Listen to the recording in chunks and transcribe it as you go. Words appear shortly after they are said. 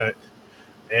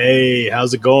Hey,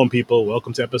 how's it going, people?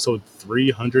 Welcome to episode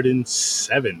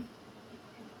 307.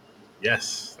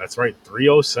 Yes, that's right,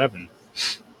 307.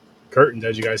 Curtains,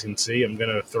 as you guys can see. I'm going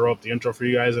to throw up the intro for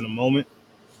you guys in a moment.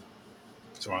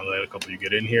 So I'll let a couple of you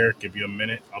get in here, give you a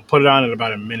minute. I'll put it on in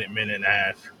about a minute and a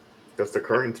half. Does the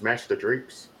curtains match the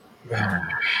drapes?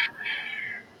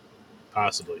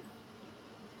 Possibly.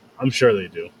 I'm sure they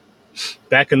do.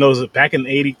 Back in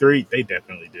 '83, they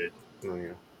definitely did. Oh,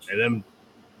 yeah. And then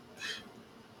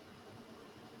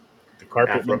the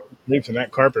carpet, Afro. drapes in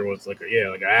that carpet was like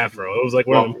like an afro. It was like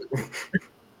one of Well, them.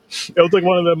 It was like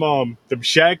one of them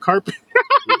shag carpet.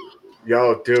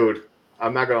 yo, dude,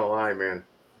 I'm not gonna lie, man.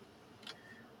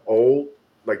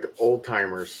 Like the old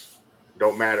timers,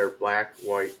 don't matter, black,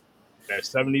 white. That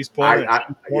 '70s porn. That I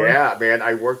 70s porn. yeah, man.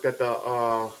 I worked at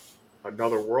the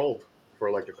Another World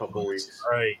for like a couple Oh, that's weeks,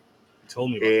 right. You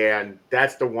told me about and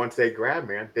that's the ones they grab,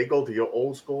 man. They go to your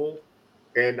old school,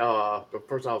 and the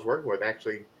person I was working with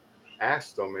actually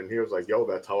asked them, and he was like, "Yo,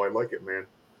 that's how I like it, man."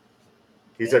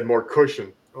 He that. said more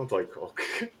cushion. I was like,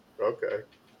 "Okay, okay."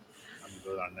 I'm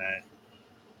good on that.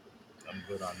 I'm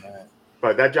good on that.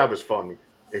 But that job is fun.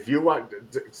 If you want,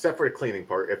 except for the cleaning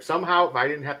part, if I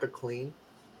didn't have to clean,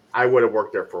 I would have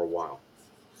worked there for a while.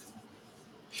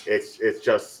 It's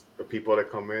just the people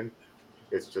that come in.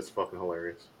 It's just fucking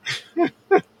hilarious.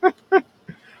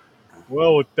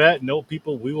 Well, with that note,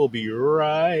 people, we will be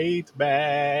right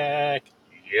back.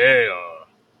 Yeah.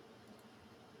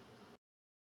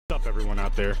 What's up, everyone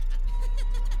out there?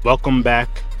 Welcome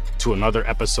back to another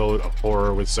episode of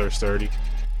Horror with Sir Sturdy.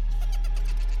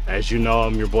 As you know,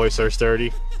 I'm your boy Sir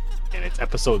Sturdy, and it's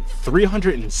episode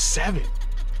 307.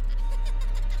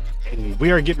 And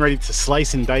we are getting ready to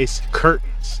slice and dice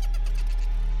curtains.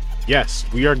 Yes,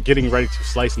 we are getting ready to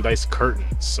slice and dice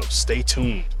curtains, so stay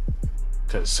tuned.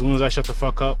 Because as soon as I shut the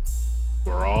fuck up,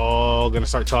 we're all going to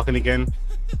start talking again.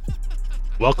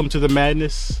 Welcome to the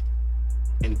madness.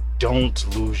 And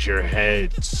don't lose your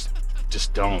heads.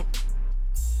 Just don't.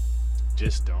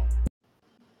 Just don't.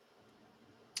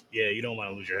 Yeah, you don't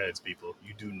want to lose your heads, people.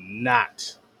 You do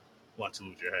not want to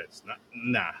lose your heads.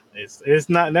 Nah, it's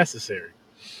not necessary.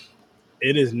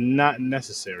 It is not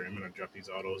necessary. I'm going to drop these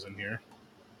autos in here.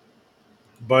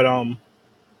 But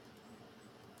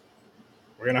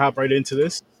we're going to hop right into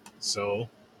this. So,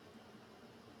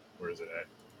 where is it at?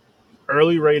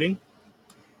 Early rating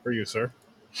for you, sir.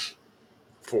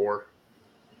 4.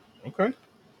 Okay. I'm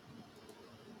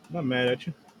not mad at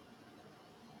you.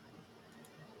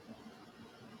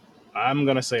 I'm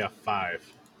gonna say a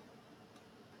 5.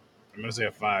 I'm gonna say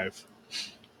a 5.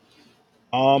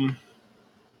 Um,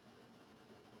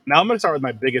 Now I'm gonna start with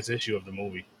my biggest issue of the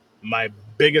movie. My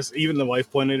biggest, even the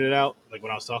wife pointed it out, like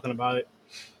when I was talking about it.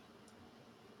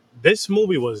 This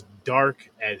movie was dark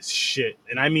as shit,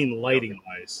 and I mean Yep. lighting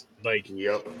wise. Like,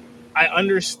 Yep. I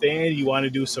understand you want to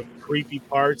do some creepy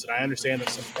parts, and I understand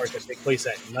there's some parts that take place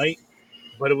at night,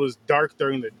 but it was dark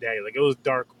during the day. Like, it was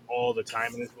dark all the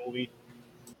time in this movie,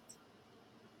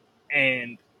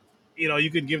 and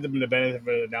you could give them the benefit of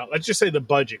the doubt. Let's just say the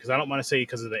budget, because I don't want to say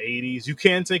because of the '80s. You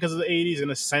can say because of the '80s in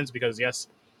a sense, because yes,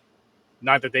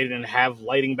 not that they didn't have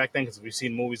lighting back then, because we've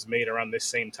seen movies made around this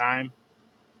same time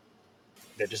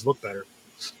that just look better.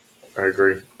 I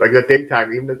agree. Like the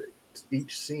daytime,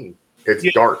 each scene, it's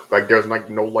Yeah, dark. Like there's like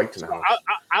no lights in the so house.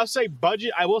 I'll say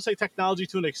budget. I will say technology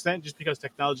to an extent, just because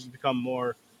technology has become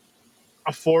more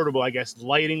affordable, I guess,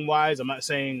 lighting wise. I'm not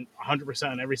saying 100%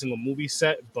 on every single movie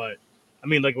set, but I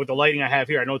mean, like with the lighting I have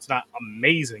here, I know it's not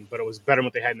amazing, but it was better than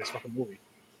what they had in this fucking movie.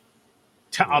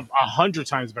 Yeah. 100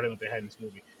 times better than what they had in this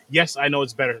movie. Yes, I know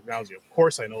it's better technology. Of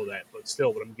course, I know that, but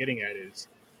still, what I'm getting at is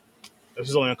this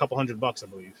is only a couple $100, I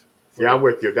believe. Yeah, I'm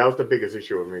with you. That was the biggest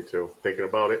issue with me too. Thinking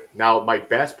about it now, my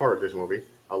best part of this movie,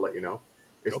 I'll let you know,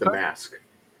 is the Okay. mask.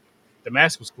 The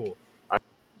mask was cool. I-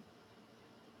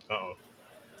 Uh-oh.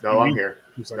 No, You I'm mean here.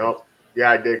 2 seconds. No, yeah,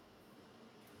 I did.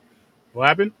 What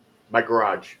happened? My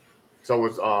garage. So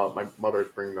was my mother's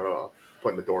putting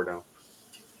the door down.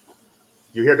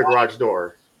 You hear the garage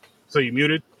door? So you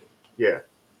muted? Yeah,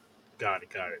 Got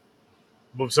it.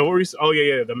 But so what were you? Oh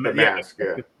yeah. the mask.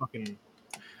 Yeah,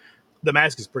 The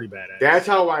mask is pretty badass. that's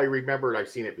how I remembered I've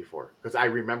seen it before because I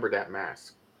remember that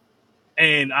mask.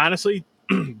 And honestly,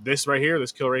 this right here,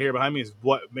 this kill right here behind me, is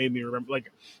what made me remember.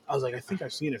 Like, I was like, I think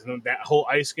I've seen this. And then that whole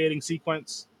ice skating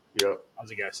sequence, Yep. I was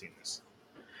like, yeah, I've seen this.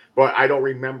 But I don't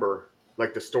remember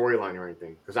like the storyline or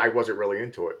anything because I wasn't really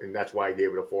into it, and that's why I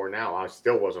gave it a 4. Now I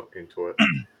still wasn't into it.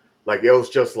 Like it was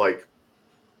just like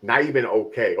not even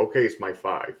okay. Okay, it's my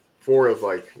 5. 4 is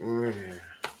like,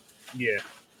 Yeah.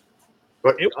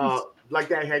 but It was. like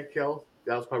that head kill,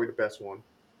 that was probably the best one.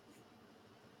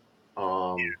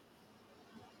 Um,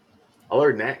 other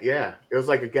than that, yeah, it was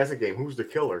like a guessing game. Who's the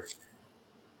killer?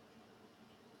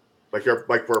 Like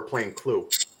we're playing Clue.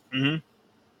 Mm-hmm.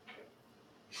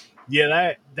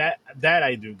 Yeah, that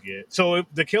I do get. So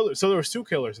the killer. So there was two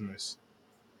killers in this.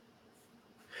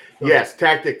 Yes,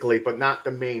 technically, but not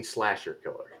the main slasher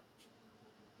killer.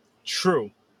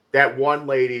 True. That one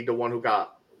lady, the one who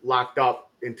got locked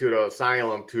up into the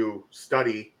asylum to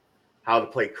study how to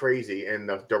play crazy, and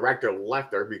the director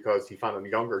left her because he found a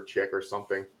younger chick or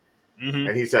something. Mm-hmm.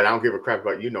 And he said, I don't give a crap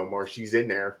about you no more. She's in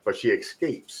there, but she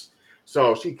escapes.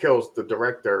 So she kills the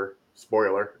director,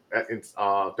 spoiler,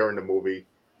 during the movie,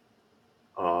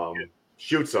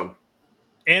 shoots him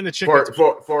And the chick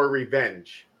for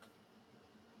revenge.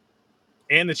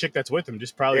 And the chick that's with him,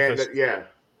 just probably And because yeah,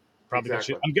 probably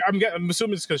exactly. I'm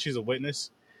assuming it's because she's a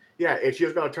witness. Yeah, and she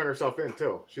was going to turn herself in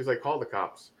too. She's like, call the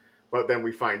cops. But then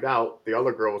we find out the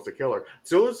other girl was the killer.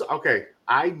 So it was, okay,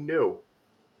 I knew.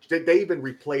 They even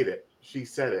replayed it. She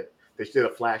said it. They did a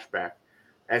flashback.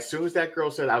 As soon as that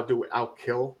girl said, I'll do it, I'll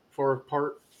kill for a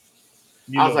part,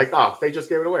 I was like, oh, they just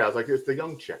gave it away. I was like, it's the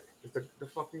young chick. It's the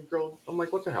fucking girl. I'm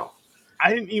like, what the hell? I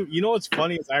didn't even. You know what's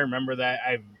funny is I remember that.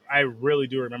 I really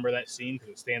do remember that scene because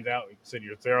it stands out. You said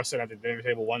you're all sitting at the dinner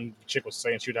table. One chick was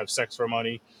saying she'd have sex for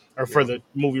money or for the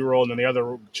movie role, and then the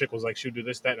other chick was like she'd do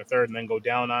this, that, and the third, and then go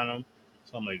down on him.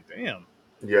 So I'm like, damn.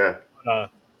 Yeah. I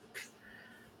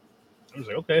was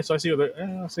like, okay, so I see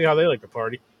how they like to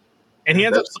party, and he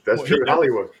ends up. That's true in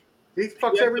Hollywood. He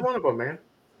fucks every one of them, man.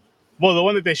 Well, the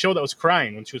one that they showed that was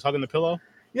crying when she was hugging the pillow.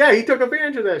 Yeah, he took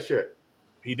advantage of that shit.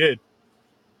 He did.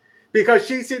 Because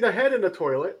she see the head in the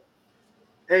toilet,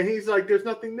 and he's like, "There's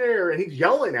nothing there," and he's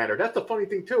yelling at her. That's the funny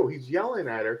thing too. He's yelling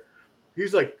at her.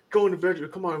 He's like, "Go in the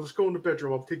bedroom. Come on, let's go in the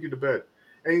bedroom. I'll take you to bed."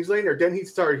 And he's laying there. Then he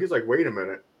started. He's like, "Wait a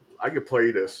minute, I could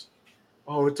play this."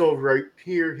 Oh, it's all right.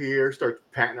 Here. Starts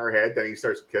patting her head. Then he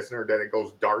starts kissing her. Then it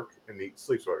goes dark, and he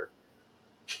sleeps with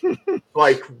her.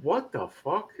 Like, what the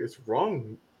fuck is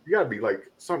wrong? You gotta be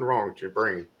like something wrong with your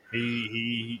brain.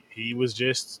 He was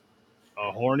just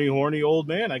a horny old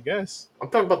man, I guess. I'm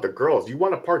talking about the girls. You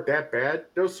want to part that bad?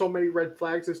 There's so many red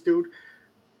flags. This dude.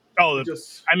 Oh,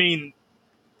 I mean,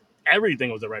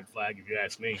 everything was a red flag if you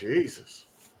ask me. Jesus.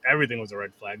 Everything was a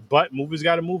red flag. But movies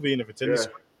got a movie, and if it's in the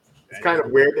script, it's kind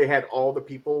of weird. They had all the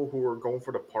people who were going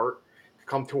for the part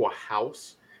come to a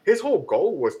house. His whole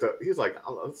goal was he's like,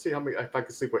 let's see how many if I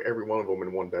can sleep with every one of them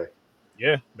in one day.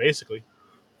 Yeah, basically.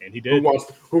 And he did.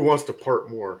 Who wants to part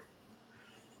more?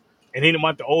 And he didn't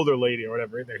want the older lady or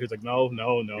whatever. He was like, no.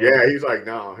 Yeah, he's like,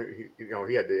 no.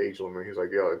 He had the age limit. He's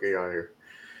like, yo, get out of here.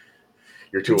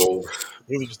 You're too old.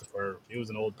 He was just a pervert. He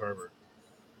was an old pervert.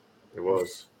 It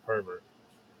was. Pervert.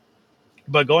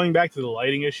 But going back to the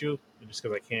lighting issue, just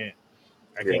because I can't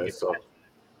get so.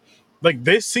 Like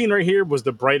this scene right here was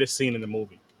the brightest scene in the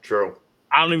movie. True.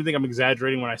 I don't even think I'm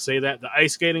exaggerating when I say that. The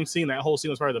ice skating scene, that whole scene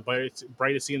was probably the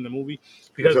brightest scene in the movie.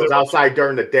 Because it was outside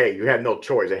during the day. You had no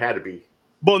choice. It had to be.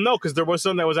 Well, no, because there was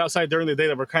some that was outside during the day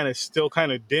that were still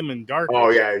kind of dim and dark. Oh,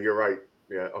 yeah, you're right.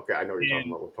 Yeah, okay, I know what you're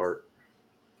talking about. What part?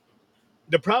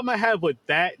 The problem I have with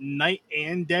that night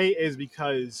and day is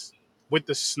because with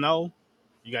the snow,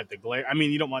 you got the glare. I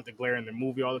mean, you don't want the glare in the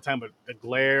movie all the time, but the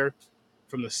glare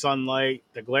from the sunlight,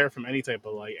 the glare from any type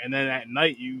of light. And then at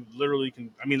night, you literally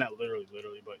can, I mean, not literally,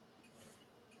 but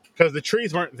because the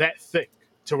trees weren't that thick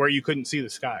to where you couldn't see the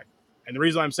sky. And the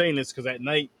reason I'm saying this is because at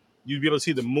night, you'd be able to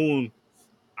see the moon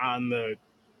on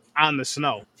the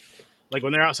snow. Like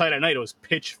when they're outside at night, it was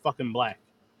pitch fucking black.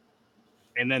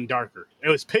 And then darker. It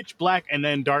was pitch black and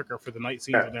then darker for the night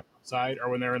scenes when they're outside or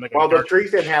when they're in like. Well, the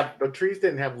trees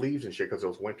didn't have leaves and shit because it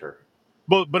was winter.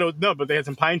 But they had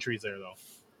some pine trees there though,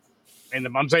 and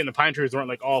I'm saying the pine trees weren't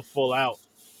like all full out.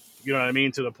 You know what I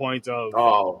mean? To the point of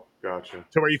gotcha.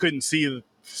 To where you couldn't see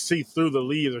through the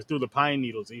leaves or through the pine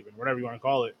needles, even whatever you want to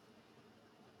call it.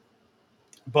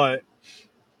 But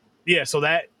yeah, so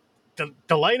that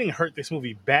the lighting hurt this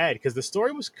movie bad because the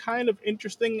story was kind of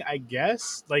interesting, I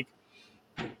guess. Like.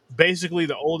 Basically,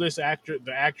 the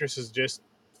actress is just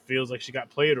feels like she got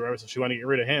played or whatever, so she wanted to get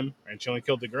rid of him, and she only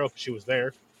killed the girl because she was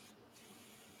there.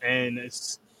 And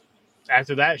it's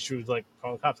after that she was like,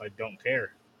 "Call the cops! I don't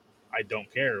care,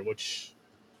 which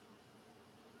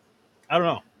I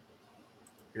don't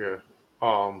know.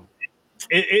 Yeah.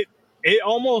 It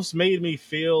almost made me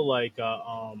feel like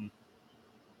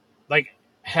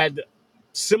had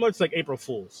similar to like April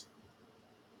Fools.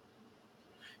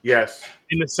 Yes.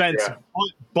 In the sense,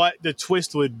 but the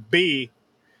twist would be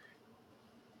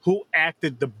who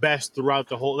acted the best throughout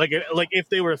the whole. Like if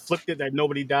they were afflicted that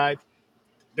nobody died,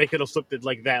 they could have flipped it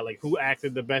like that. Like who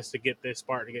acted the best to get this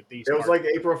part, to get these. It was like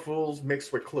April Fools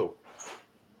mixed with Clue.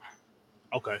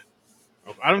 Okay.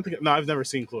 I don't think. No, I've never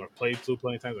seen Clue. I've played Clue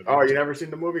plenty of times. I've Oh, never. you never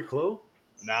seen the movie Clue?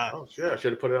 Nah. Oh shit! I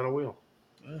should have put it on a wheel.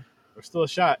 There's still a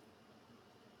shot.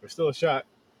 There's still a shot.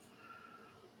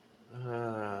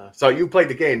 So you played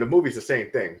the game. The movie's the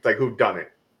same thing. It's like who done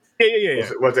it? Yeah.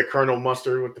 Was it Colonel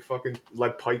Mustard with the fucking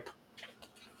lead pipe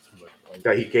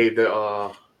that he gave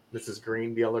to Mrs.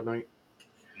 Green the other night?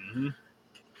 Mm-hmm.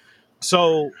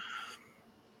 So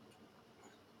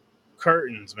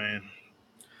curtains, man.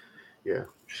 Yeah.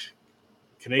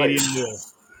 Canadian.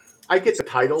 I get the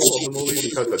title of the movie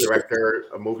because the director,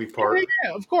 a movie part.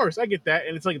 Yeah, of course, I get that,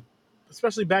 and it's like,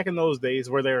 especially back in those days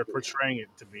where they were portraying it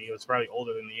to be, it was probably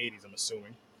older than the '80s, I'm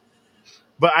assuming.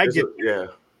 But I get, yeah.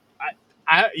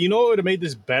 You know what would have made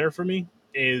this better for me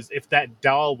is if that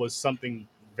doll was something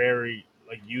very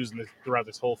like used throughout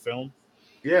this whole film.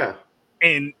 Yeah.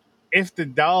 And if the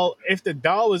doll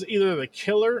was either the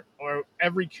killer or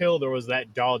every kill there was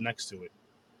that doll next to it.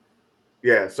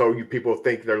 Yeah, so people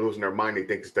think they're losing their mind. They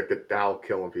think it's like the doll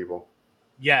killing people.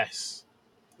 Yes.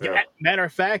 Yeah. Matter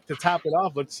of fact, to top it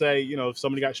off, let's say, if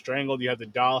somebody got strangled, you have the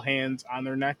doll hands on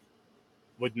their neck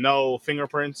with no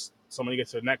fingerprints. Somebody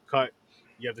gets their neck cut.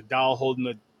 You have the doll holding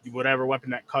the whatever weapon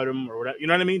that cut him or whatever. You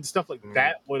know what I mean? Stuff like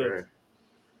that would have. Right.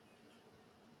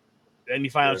 Then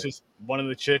you find out it's just one of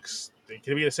the chicks. It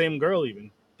could be the same girl even.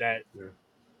 That. Yeah.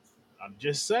 I'm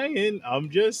just saying.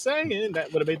 That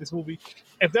would have made this movie.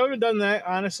 If they would have done that,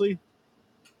 honestly,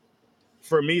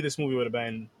 for me, this movie would have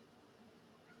been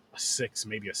a 6,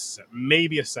 maybe a 7.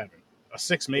 A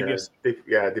 6, maybe a 7.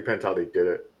 It depends how they did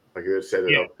it. Like it set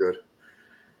it up good.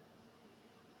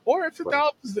 Or if the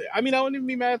doll was, I wouldn't even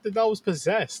be mad if the doll was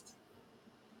possessed.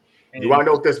 You want to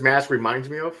know what this mask reminds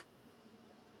me of?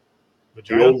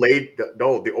 The old lady.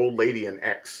 The old lady in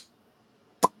X.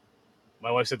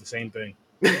 My wife said the same thing.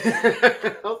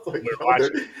 I was like,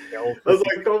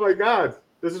 oh my god,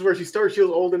 this is where she started. She was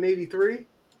old in '83.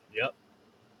 Yep.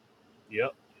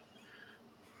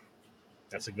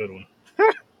 That's a good one.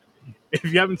 If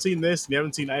you haven't seen this and you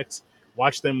haven't seen X,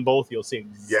 watch them both. You'll see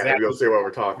exactly. Yeah, you'll see what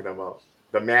we're talking about.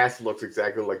 The mask looks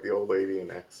exactly like the old lady in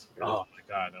X. Yeah. Oh my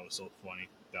god, that was so funny.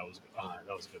 That was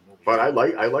a good movie. But I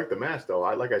like the mask though.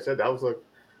 Like I said, that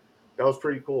was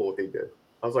pretty cool what they did.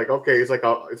 I was like, okay, it's like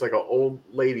an old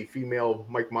lady, female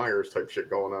Mike Myers type shit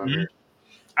going on here.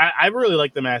 I really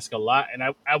like the mask a lot, and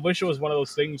I wish it was one of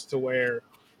those things to where,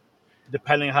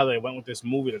 depending on how they went with this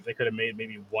movie, that they could have made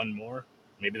maybe one more.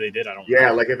 Maybe they did. I don't know.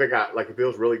 Yeah, like if it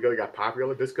was really good, it got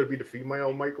popular, this could be the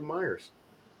female Michael Myers.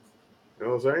 You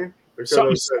know what I'm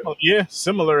saying?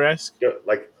 Similar-esque. Yeah,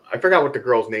 like I forgot what the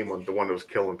girl's name was, the one that was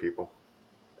killing people.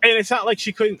 And it's not like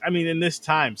she couldn't. In this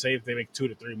time, say if they make 2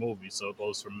 to 3 movies, so it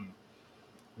goes from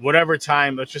whatever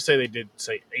time. Let's just say they did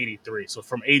say 83. So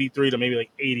from 83 to maybe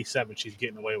like 87, she's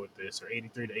getting away with this, or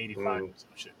 83 to 85, or some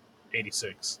shit,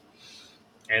 86.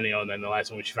 And then the last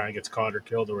one when she finally gets caught or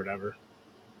killed or whatever.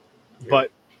 Yeah.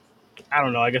 But I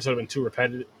don't know. I guess it would have been too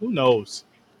repetitive. Who knows?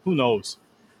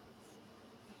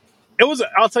 It was.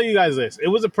 I'll tell you guys this. It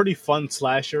was a pretty fun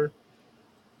slasher,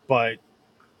 but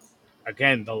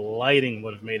again, the lighting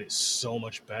would have made it so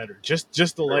much better. Just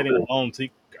the lighting alone.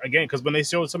 Again, because when they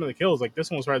showed some of the kills, like this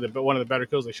one was probably one of the better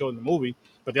kills they showed in the movie.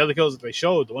 But the other kills that they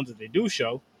showed, the ones that they do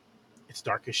show, it's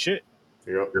dark as shit.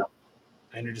 Yep.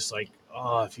 And you're just like,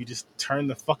 oh, if you just turn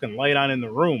the fucking light on in the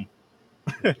room.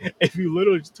 If you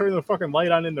literally just turn the fucking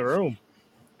light on in the room.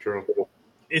 True.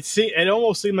 It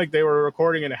almost seemed like they were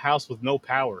recording in a house with no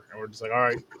power. And we're just like, all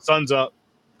right, sun's up.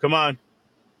 Come on.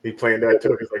 He planned that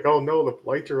too. He's like, oh no, the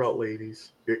lights are out,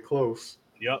 ladies. Get close.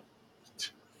 Yep.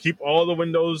 Keep all the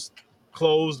windows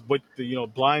closed, with the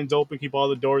blinds open. Keep all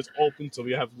the doors open so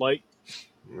we have light.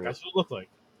 Yeah. That's what it looked like.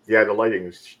 Yeah, the lighting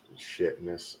is shit in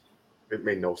this. It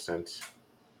made no sense.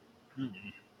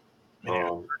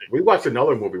 We watched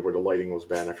another movie where the lighting was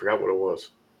bad. I forgot what it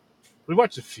was. We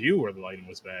watched a few where the lighting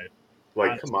was bad.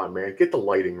 Like, honestly. Come on, man, get the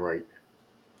lighting right.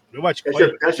 We watched.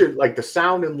 That should like the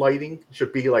sound and lighting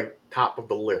should be like top of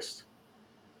the list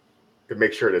to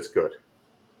make sure that's good.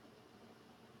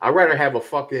 I'd rather have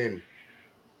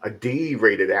a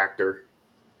D-rated actor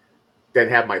than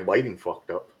have my lighting fucked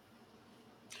up.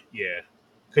 Yeah,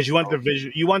 because you want the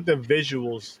visual. You want the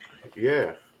visuals.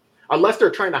 Yeah, unless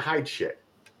they're trying to hide shit.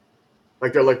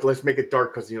 Like they're like, let's make it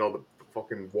dark because the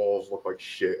fucking walls look like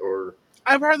shit. Or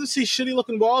I'd rather see shitty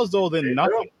looking walls though than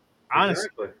nothing. Honestly.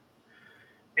 Exactly.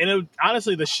 And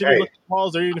honestly, the shitty looking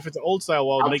walls, or even if it's an old style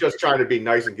wall, I'm just trying to be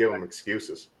nice and give them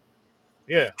excuses.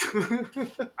 Yeah,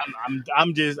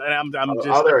 I'm just.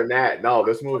 Other than that, no,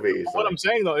 this movie is. What I'm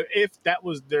saying though, if that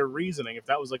was their reasoning, if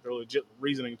that was like their legit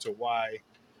reasoning to why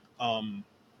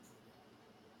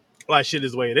shit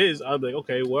is the way it is, I'd be like,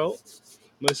 okay, well,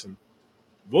 listen,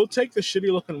 We'll take the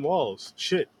shitty looking walls.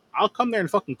 Shit, I'll come there and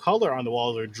fucking color on the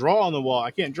walls or draw on the wall.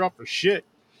 I can't draw for shit.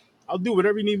 I'll do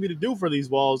whatever you need me to do for these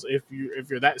walls if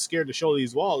you're that scared to show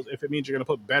these walls. If it means you're gonna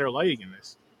put better lighting in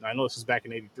this. Now, I know this was back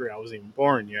in '83. I wasn't even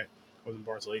born yet. I wasn't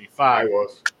born until '85. I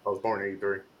was born in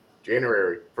 '83,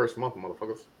 January, first month,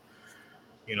 motherfuckers.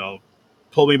 You know,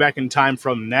 pull me back in time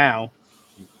from now.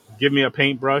 Give me a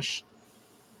paintbrush.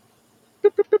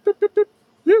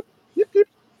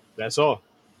 That's all.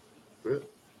 Yeah.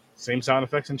 Same sound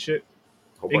effects and shit.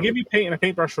 Whole And bunch give me paint and a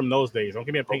paintbrush from those days. Don't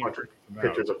give me a whole paintbrush bunch from of now.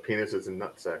 pictures of penises and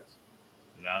nut sacks.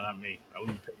 No, not me. I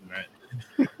wouldn't be painting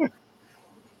that.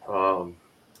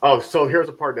 Oh, so here's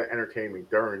a part that entertained me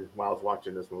during while I was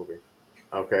watching this movie.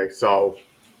 Okay, so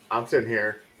I'm sitting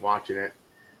here watching it.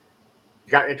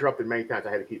 Got interrupted many times.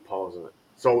 I had to keep pausing it.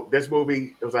 So this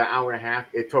movie, it was an hour and a half.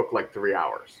 It took like 3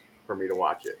 hours for me to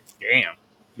watch it. Damn.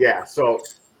 Yeah. So,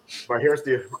 but this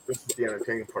is the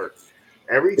entertaining part.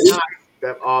 Every time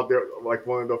that they're like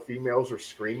one of the females are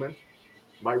screaming,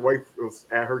 my wife was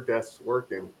at her desk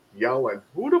working, yelling,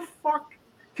 "Who the fuck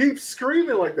keeps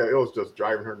screaming like that?" It was just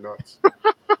driving her nuts.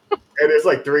 And it's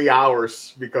like 3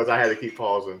 hours because I had to keep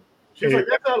pausing. She's like,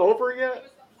 "That's not over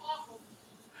yet."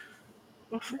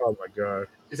 Oh my god.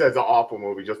 She said it's an awful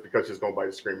movie just because she's going by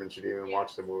the screaming. She didn't even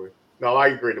watch the movie. No, I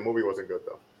agree. The movie wasn't good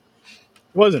though.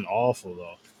 It wasn't awful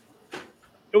though.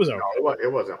 It was okay. No,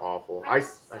 it wasn't awful. I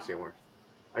seen worse.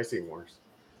 I seen worse.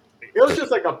 It was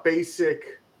just like a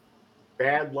basic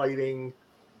bad lighting,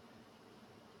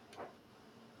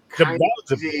 kind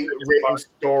of easy written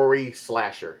story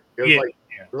slasher. It was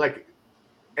like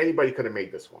anybody could have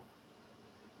made this one.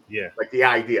 Yeah. Like the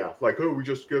idea, like, oh, we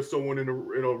just get someone in a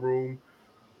room,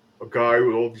 a guy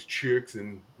with all these chicks,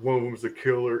 and one of them is a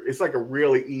killer. It's like a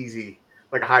really easy,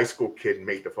 like a high school kid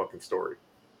made the fucking story.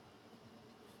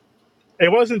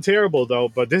 It wasn't terrible though,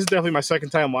 but this is definitely my second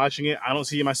time watching it. I don't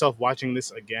see myself watching this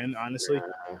again, honestly.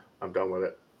 Yeah, I'm done with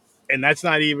it. And that's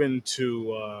not even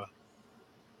to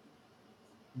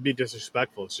be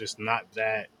disrespectful. It's just not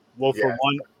that. Well, for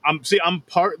one, I'm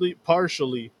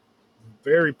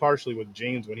very partially with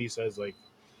James when he says like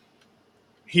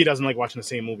he doesn't like watching the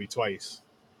same movie twice.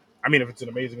 I mean, if it's an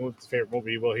amazing movie, it's a favorite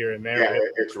movie, we'll hear it in there. Yeah,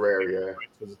 it's rare, yeah.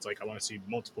 Because it's like I want to see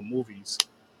multiple movies.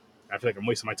 I feel like I'm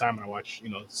wasting my time when I watch,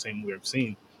 the same movie I've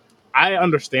seen. I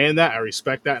understand that. I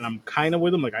respect that. And I'm kind of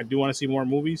with him. Like, I do want to see more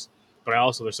movies. But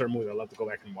there's certain movies I love to go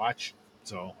back and watch.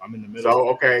 So I'm in the middle. So,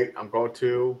 okay, I'm going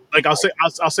to. Like, I'll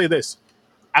say this.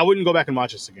 I wouldn't go back and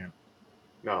watch this again.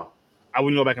 No. I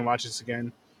wouldn't go back and watch this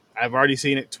again. I've already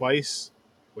seen it twice,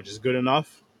 which is good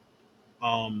enough.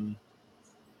 I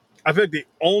feel like the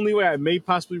only way I may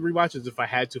possibly rewatch is if I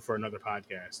had to for another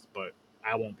podcast. But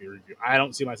I won't be reviewing. I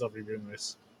don't see myself reviewing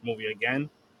this movie again.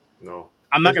 No,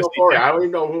 I'm not gonna. I don't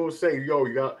even know who will say, "Yo,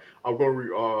 I'm going.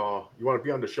 You want to be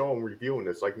on the show and reviewing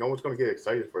this?" Like, no one's going to get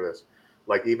excited for this.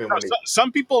 Like, even when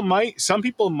some people might,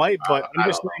 but I'm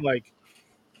just saying, like,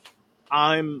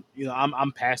 I'm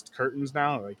past curtains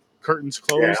now. Like, curtains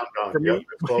closed for me. Yep,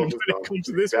 it's closed. When it comes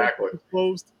to this, exactly. It's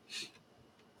closed.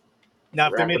 Now,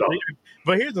 if they made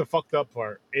but here's the fucked up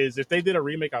part: is if they did a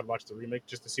remake, I'd watch the remake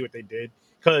just to see what they did.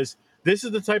 Because this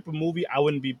is the type of movie I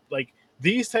wouldn't be like.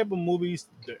 These type of movies,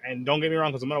 and don't get me wrong,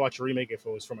 because I'm gonna watch a remake if it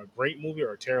was from a great movie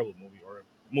or a terrible movie or a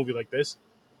movie like this.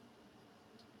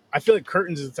 I feel like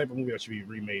Curtains is the type of movie that should be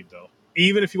remade, though.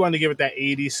 Even if you wanted to give it that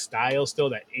 80s style, still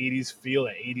that 80s feel,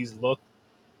 that 80s look.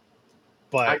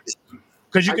 But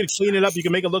because you can clean it up, you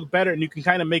can make it look better, and you can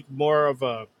kind of make more of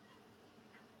a,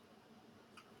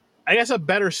 I guess, a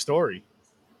better story.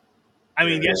 I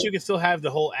mean, yes, you can still have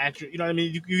the whole action. You know what I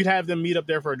mean? You could have them meet up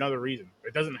there for another reason.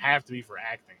 It doesn't have to be for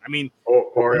acting. I mean,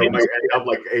 or it might end up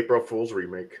like April Fool's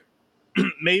remake.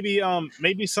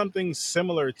 maybe something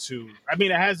similar to. I mean,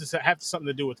 it has to have something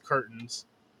to do with curtains.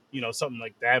 Something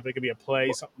like that. But it could be a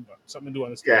play, something to do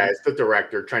on the stage. Yeah, it's the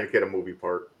director trying to get a movie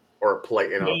part or a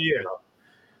play in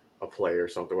a play or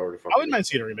something. Whatever the fuck. I wouldn't mind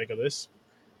seeing a remake of this.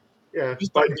 Yeah,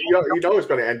 but it's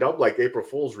going to end up like April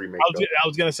Fool's remake. I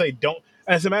was gonna say don't.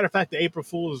 As a matter of fact, the April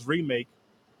Fool's remake.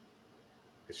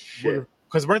 It's shit.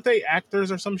 Because weren't they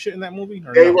actors or some shit in that movie?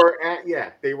 They were.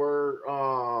 They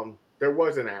were. There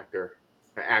was an actor.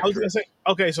 I was gonna say,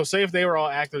 okay, so say if they were all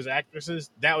actors, actresses,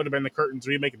 that would have been the Curtains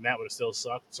remake, and that would have still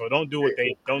sucked. So don't do it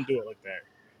like that.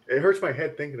 It hurts my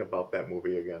head thinking about that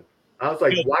movie again. I was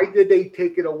like, why did they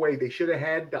take it away? They should have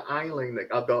had the island,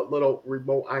 the little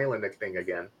remote island thing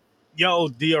again. Yo,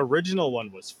 the original one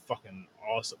was fucking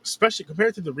awesome, especially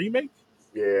compared to the remake.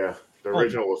 Yeah, the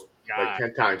original was like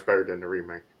 10 times better than the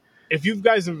remake. If you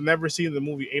guys have never seen the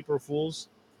movie April Fool's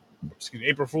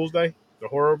Day, the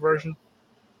horror version.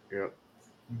 Yeah.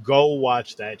 Go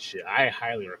watch that shit. I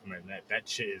highly recommend that. That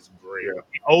shit is great. Yeah,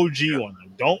 The OG yeah. one.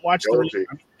 Don't watch the remake.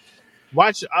 Guilty.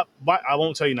 Watch. I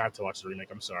won't tell you not to watch the remake.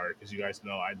 I'm sorry, because you guys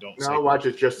know I don't No, say. I'll watch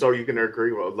it just so you can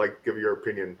agree with, like, give your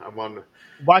opinion. I'm on.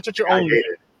 Watch at your I own. hate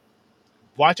it.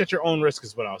 Watch at your own risk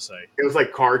is what I'll say. It was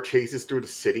like car chases through the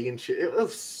city and shit. It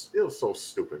was so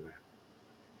stupid, man.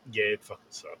 Yeah, it fucking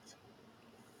sucked.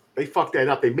 They fucked that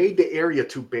up. They made the area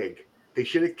too big. They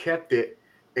should have kept it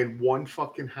in one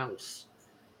fucking house.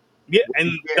 Yeah, and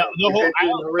Yeah, the whole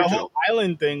original.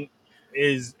 island thing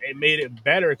is it made it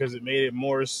better because it made it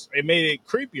more. It made it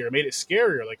creepier. It made it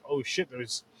scarier. Like, oh shit,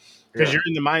 there's because Yeah, you're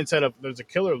in the mindset of there's a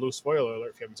killer loose. Spoiler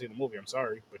alert if you haven't seen the movie. I'm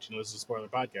sorry, but you know this is a spoiler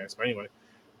podcast. But anyway,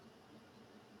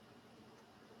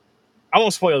 I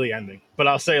won't spoil the ending, but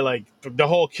I'll say like the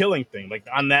whole killing thing, like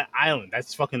on that island,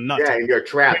 that's fucking nuts. yeah, Like, and you're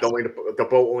trapped. Only the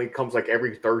boat only comes like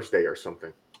every Thursday or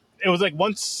something. it was like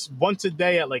once a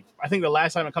day at like I think the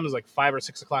last time it comes is like 5 or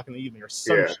 6 o'clock in the evening or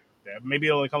some Yeah, shit. Yeah, maybe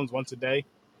it only comes once a day.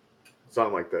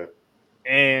 something like that.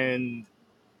 And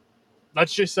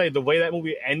let's just say the way that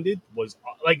movie ended was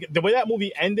like the way that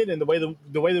movie ended and the way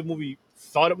the movie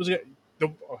thought it was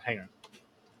gonna.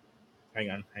 Hang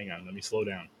on, hang on. Let me slow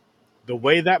down. The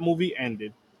way that movie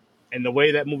ended and the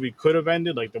way that movie could have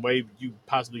ended, like the way you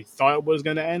possibly thought it was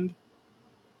gonna end,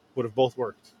 would have both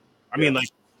worked. I Yeah, mean, like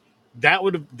that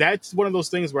would have. That's one of those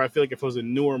things where I feel like if it was a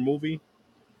newer movie,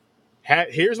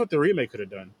 here's what the remake could have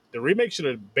done. The remake should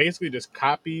have basically just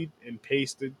copy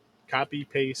paste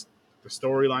the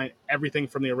storyline, everything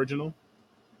from the original.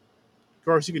 Of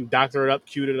course, you can doctor it up,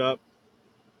 cute it up.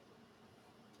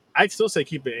 I'd still say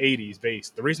keep it 80s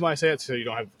based. The reason why I say that is so you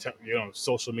don't have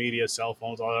social media, cell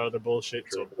phones, all that other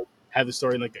bullshit. So true. have the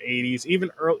story in like the 80s,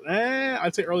 even early.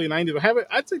 I'd say early 90s. But have it.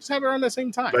 I'd say just have it around the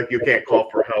same time. Like you can't call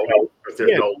for help because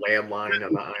there's Yeah, no landline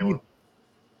on the island.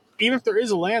 even if there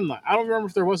is a landline, I don't remember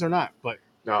if there was or not, but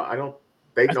No, I don't.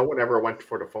 They I, no one ever went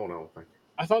for the phone. I don't think.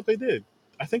 I thought they did.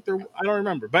 I think there. I don't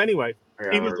remember, but anyway, Yeah, I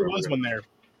even don't if there was remember. one there,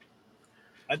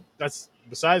 that's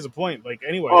besides the point. Like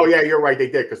anyway, Oh yeah, you're right. They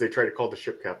did because they tried to call the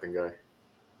ship captain guy.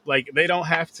 like they don't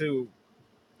have to.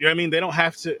 You know what I mean? They don't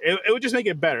have to. It would just make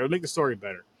it better. It would make the story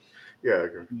better. Yeah, I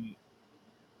agree.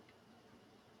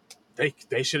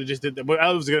 They should have just did that. But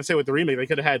I was gonna say with the remake, they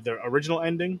could have had the original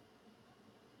ending,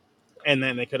 and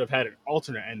then they could have had an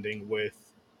alternate ending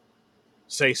with,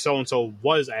 say, so and so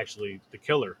was actually the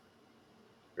killer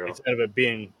Yeah, instead of it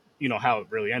being how it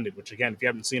really ended. Which again, if you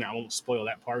haven't seen it, I won't spoil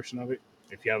that portion of it.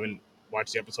 If you haven't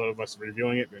watched the episode of us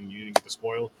reviewing it, then you didn't get the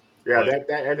spoil. yeah. But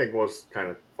That ending was kind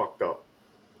of fucked up.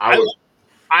 I I would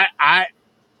I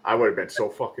I would have been so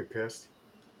fucking pissed.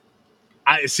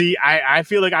 I see. I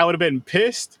feel like I would have been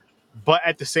pissed, but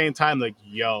at the same time, like,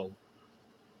 yo,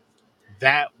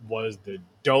 that was the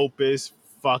dopest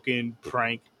fucking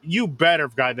prank. You better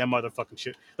have got that motherfucking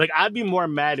shit. Like, I'd be more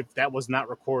mad if that was not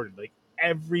recorded. Like,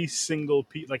 every single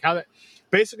piece, like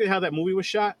basically how that movie was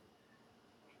shot,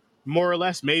 more or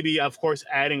less. Maybe, of course,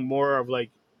 adding more of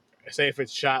like, say if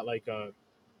it's shot like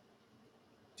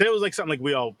say it was like something like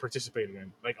we all participated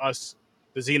in, like us,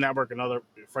 the Z Network, and other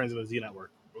friends of the Z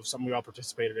Network. It was something we all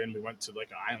participated in. We went to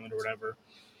like an island or whatever,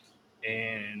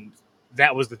 and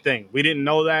that was the thing. We didn't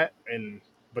know that,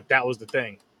 but that was the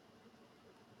thing.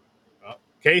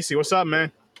 Casey, what's up,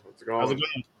 man? What's How's it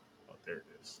going? going? Oh, there it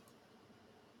is.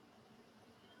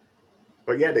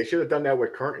 But yeah, they should have done that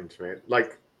with curtains, man.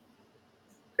 Like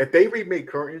if they remake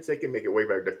curtains, they can make it way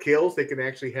better. The kills they can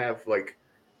actually have like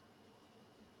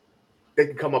they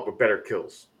can come up with better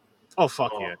kills. Oh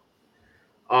fuck yeah,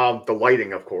 The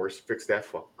lighting, of course, fix that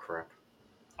fucking crap.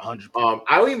 100%.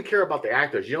 I don't even care about the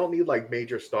actors. You don't need like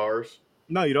major stars.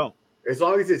 No, you don't. As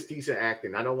long as it's decent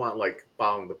acting. I don't want like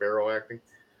following the barrel acting.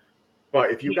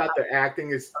 But if you Yeah, got the acting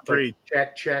is like agreed.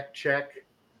 check,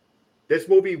 this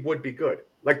movie would be good.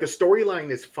 Like the storyline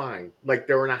is fine. Like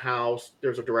they're in a house,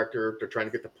 there's a director, they're trying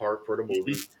to get the part for the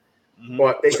movie. Mm-hmm.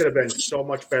 But they could have been so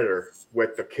much better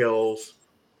with the kills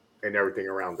and everything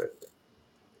around it.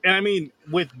 And I mean,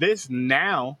 with this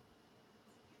now,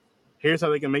 here's how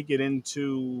they can make it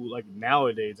into like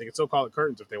nowadays. They could still call it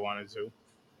curtains if they wanted to,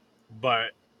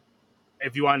 but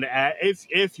if you wanted to add,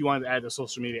 if you wanted to add the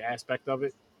social media aspect of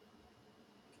it,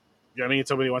 you know what I mean.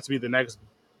 Somebody wants to be the next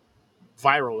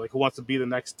viral, like who wants to be the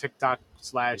next TikTok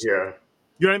slash, Yeah.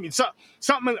 you know what I mean. So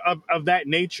something of that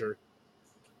nature,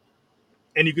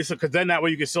 and you can because then that way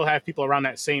you can still have people around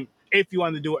that same. If you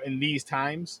wanted to do it in these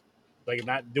times, like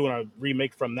not doing a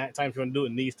remake from that time, if you want to do it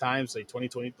in these times, say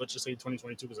 2020, let's just say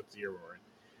 2022 because that's the year we're in.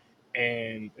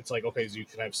 And it's like, okay, so you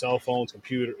can have cell phones,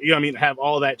 computer, you know what I mean, have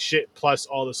all that shit plus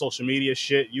all the social media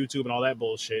shit, YouTube and all that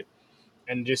bullshit.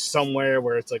 And just somewhere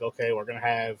where it's like, okay, we're gonna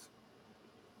have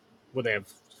they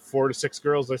have 4 to 6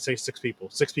 girls. Let's say 6 people.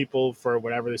 6 people for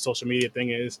whatever the social media thing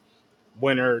is.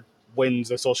 Winner wins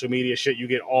the social media shit. You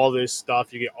get all this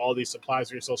stuff. You get all these supplies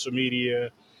for your social media.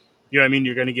 You know what I mean?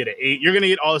 You're gonna get You're gonna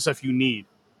get all the stuff you need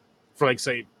for like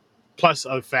say plus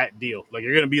a fat deal. Like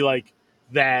you're gonna be like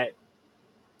that.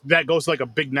 That goes to like a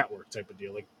big network type of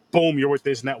deal. Like boom, you're with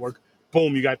this network.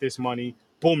 Boom, you got this money.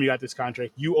 Boom, you got this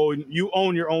contract. You own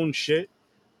your own shit,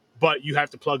 but you have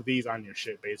to plug these on your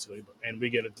shit basically. And we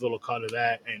get a little cut of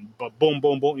that. And but boom,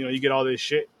 boom, boom. You know, you get all this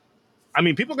shit. I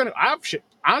mean, people are gonna. I have shit.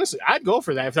 Honestly, I'd go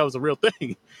for that if that was a real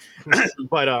thing.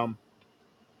 but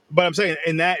but I'm saying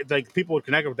in that like people would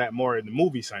connect with that more in the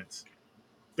movie sense.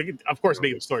 They could, of course,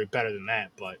 make the story better than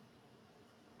that, but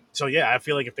so yeah, I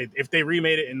feel like if they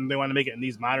remade it and they want to make it in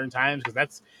these modern times,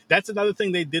 because that's another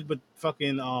thing they did with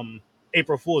fucking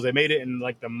April Fools. They made it in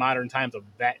like the modern times of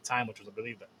that time, which was I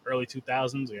believe the early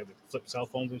 2000s. We have the flip cell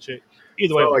phones and shit.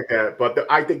 Either way, Felt like that. But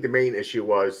I think the main issue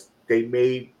was they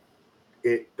made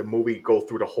the movie go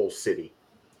through the whole city.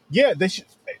 yeah, they should.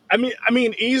 I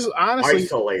mean, easy. Honestly,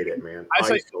 Isolate it, man. I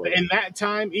say Isolate in that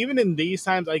time, even in these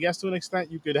times, I guess to an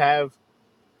extent, you could have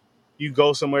you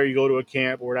go somewhere, you go to a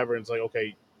camp or whatever, and it's like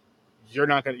okay,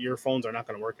 your phones are not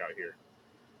gonna work out here.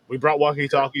 We brought walkie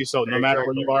talkies, so no matter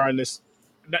where exactly. you are on this,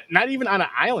 not even on an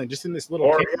island, just in this little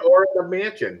Or camp. or in the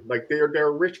mansion, like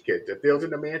they're rich kids. If they was in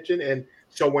the mansion and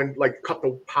so when like cut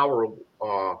the power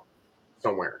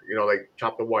somewhere, you know, like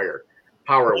chop the wire,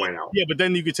 power went out. Yeah, but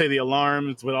then you could say the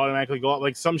alarms would automatically go off,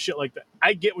 like some shit like that.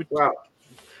 I get what. Well,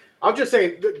 I'm just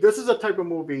saying this is a type of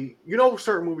movie. You know,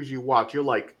 certain movies you watch, you're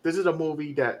like, this is a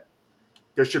movie that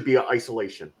there should be an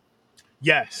isolation.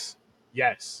 Yes,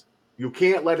 yes. You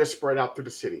can't let it spread out through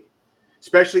the city,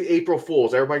 especially April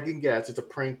Fools. Everybody can guess it's a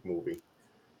prank movie,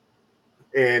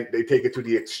 and they take it to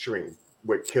the extreme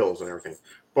with kills and everything.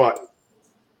 But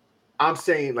I'm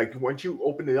saying, like, once you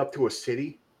open it up to a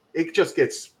city, it just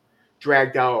gets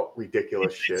dragged out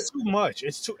ridiculous shit. It's too much.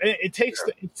 It's too. It takes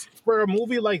it's, for a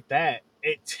movie like that.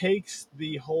 It takes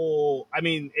the whole. I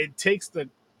mean, it takes the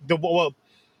well,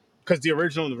 because the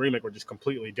original and the remake were just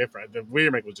completely different. The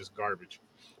remake was just garbage.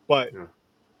 But Yeah.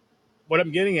 what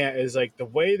I'm getting at is like the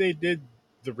way they did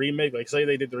the remake. Like, say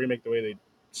they did the remake the way they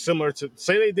similar to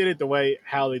say they did it the way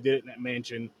how they did it in that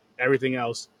mansion, everything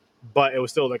else, but it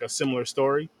was still like a similar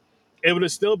story. It would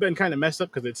have still been kind of messed up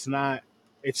because it's not.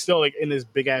 It's still like in this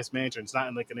big ass mansion. It's not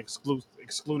in like an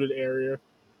excluded area.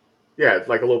 Yeah, it's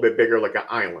like a little bit bigger, like an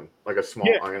island, like a small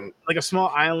Yeah, island. like a small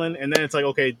island, and then it's like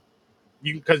okay,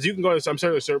 because you can go to some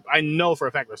sort of. I know for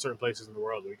a fact there's certain places in the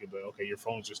world where you could be okay, your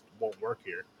phones just won't work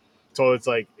here. So it's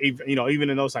like even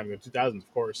in those times, in the 2000s,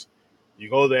 of course, you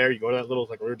go there, you go to that little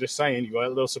like we were just saying, you go to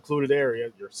that little secluded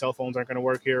area. Your cell phones aren't going to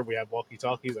work here. We have walkie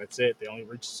talkies. That's it. They only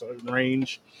reach a certain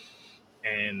range,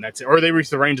 and that's it. Or they reach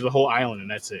the range of the whole island, and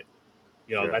that's it.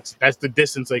 You know, Yeah. that's the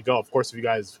distance they go. Of course, if you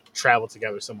guys travel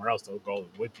together somewhere else, they'll go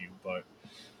with you. But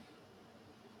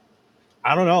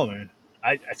I don't know, man.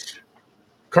 I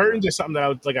curtains is something that I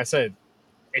would like. I said,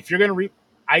 if you're gonna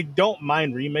I don't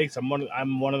mind remakes. I'm one of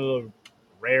the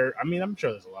rare. I mean, I'm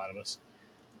sure there's a lot of us.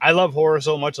 I love horror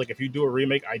so much. Like, if you do a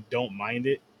remake, I don't mind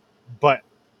it. But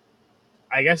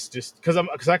I guess just because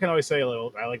I can always say,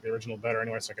 I like the original better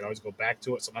anyway, so I can always go back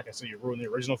to it. So I'm not gonna say you ruined the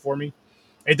original for me.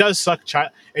 It does suck.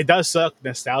 It does suck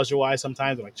nostalgia wise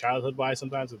sometimes, and like childhood wise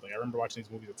sometimes. Like I remember watching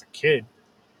these movies as a kid,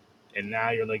 and now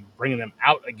you're like bringing them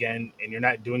out again, and you're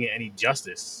not doing it any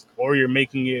justice, or you're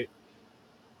making it.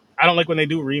 I don't like when they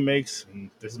do remakes,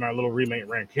 and this is my little remake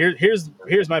rank. Here's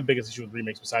my biggest issue with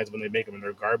remakes, besides when they make them and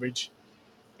they're garbage,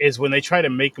 is when they try to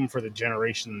make them for the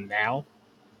generation now.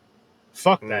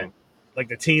 Fuck that. Mm. Like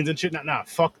the teens and shit. Nah,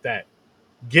 fuck that.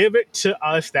 Give it to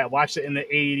us that watched it in the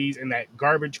 80s and that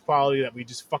garbage quality that we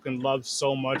just fucking love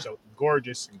so much. That was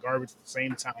gorgeous and garbage at the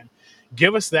same time.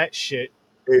 Give us that shit.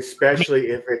 Especially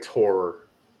if it's horror.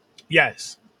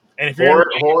 Yes. And if you're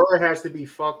Horror has to be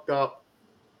fucked up,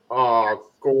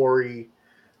 gory,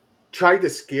 try to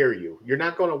scare you. You're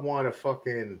not gonna want to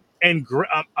fucking and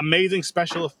amazing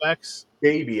special effects,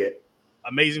 baby it,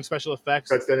 amazing special effects.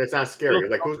 because then it's not scary.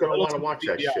 Like who's gonna want to Little watch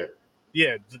that CGI. shit?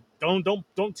 Yeah,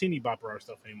 don't teeny bopper our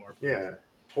stuff anymore. Yeah,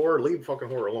 horror. Leave fucking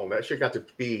horror alone. That shit got to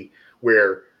be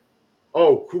where,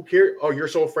 oh, who cares? Oh, you're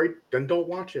so afraid? Then don't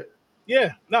watch it.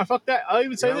 Yeah, no, fuck that. I'll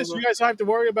even say Yeah, this: look. you guys don't have to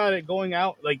worry about it going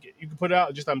out. Like you can put it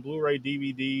out just on Blu-ray,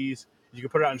 DVDs. You can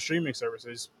put it out on streaming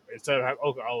services instead of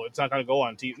it's not going to go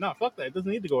on TV. No, fuck that. It doesn't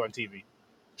need to go on TV.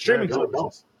 Streaming Yeah, no.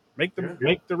 services. Make Yeah.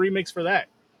 make the remakes for that.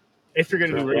 If you're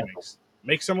going to do Exactly. remakes,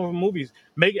 make some of the movies.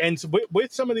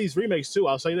 With some of these remakes too.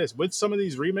 I'll say this: with some of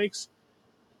these remakes,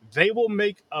 they will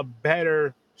make a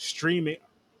better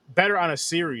on a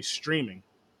series streaming.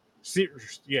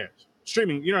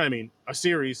 streaming. You know what I mean? A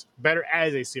series better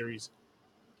as a series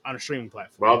on a streaming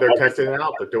platform. Well, they're testing it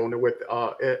out. They're doing it with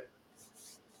it.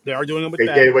 They are doing it with They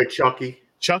that. did it with Chucky.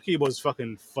 Chucky was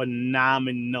fucking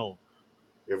phenomenal.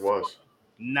 It was.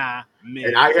 Nah, man.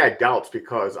 And I had doubts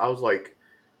because I was like,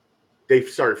 they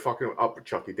started fucking up with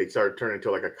Chucky. They started turning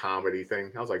into like a comedy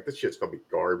thing. I was like, this shit's gonna be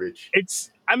garbage.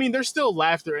 I mean, there's still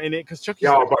laughter in it because Chucky's.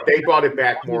 Yeah, but they brought it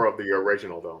back more of the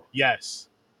original though. Yes.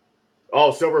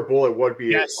 Oh, Silver Bullet would be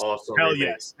Yes. an awesome. Hell remake.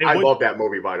 yes. I love that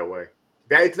movie, by the way.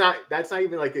 That's not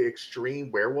even like an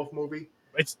extreme werewolf movie.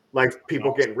 It's like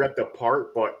people getting ripped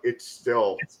apart, but it's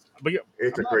still it's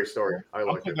a great story. I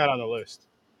like it. That on the list.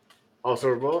 Oh,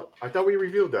 Silver Bullet? I thought we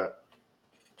reviewed that.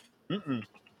 Mm-mm.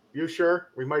 You sure?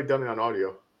 We might have done it on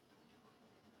audio.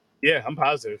 Yeah, I'm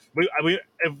positive.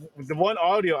 If the one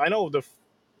audio, I know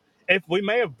if we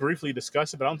may have briefly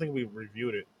discussed it, but I don't think we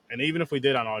reviewed it. And even if we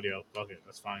did on audio, fuck it,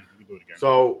 that's fine. We can do it again.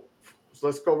 So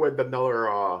let's go with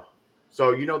another.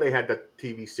 So they had the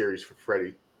TV series for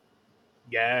Freddy.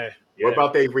 Yeah. What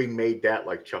about they remade that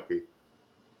like Chucky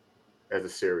as a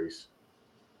series?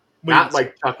 Not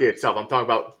like Chucky itself. I'm talking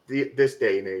about this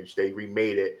day and age. They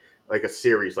remade it like a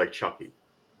series like Chucky.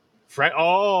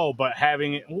 But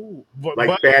having it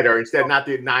better instead, not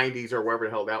the 90s or wherever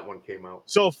the hell that one came out.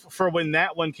 So for when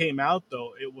that one came out,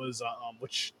 though, it was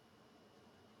which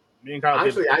me and Kyle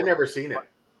honestly I never seen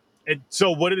it.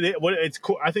 So it's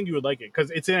cool. I think you would like it because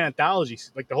it's an anthology.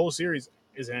 Like the whole series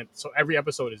is so every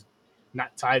episode is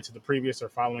not tied to the previous or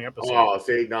following episode. Oh,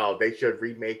 see, no, they should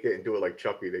remake it and do it like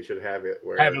Chucky. They should have it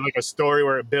like a story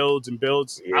where it builds and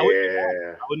builds. Yeah,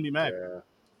 I wouldn't be mad. Yeah.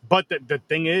 But the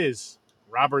thing is,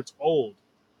 Robert's old.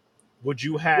 Would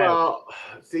you have? Well,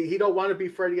 see, he don't want to be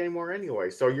Freddy anymore anyway.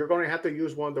 So you're going to have to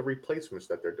use one of the replacements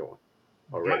that they're doing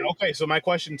already. Okay, so my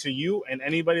question to you and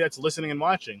anybody that's listening and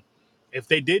watching, if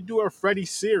they did do a Freddy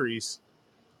series,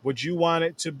 would you want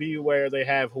it to be where they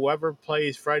have whoever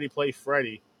plays Freddy play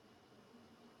Freddy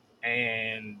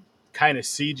and kind of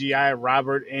CGI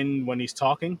Robert in when he's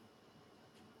talking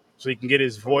so he can get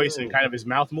his voice and kind of his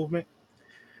mouth movement?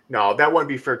 No, that wouldn't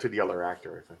be fair to the other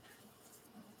actor, I think.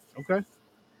 Okay.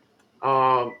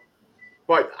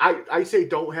 But I say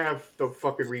don't have the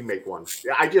fucking remake one.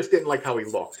 I just didn't like how he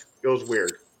looked. It was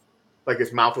weird. Like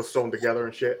his mouth was sewn together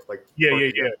and shit. Like yeah.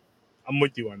 I'm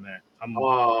with you on that.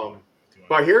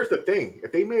 But here's the thing: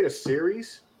 if they made a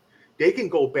series, they can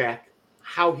go back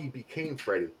how he became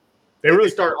Freddy. They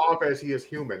really start off as he is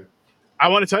human. I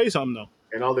want to tell you something though,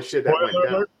 and all the shit that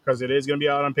went down, because it is going to be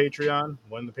out on Patreon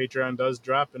when the Patreon does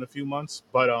drop in a few months.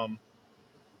 But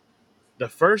the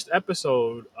first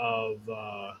episode of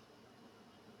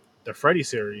the Freddy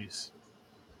series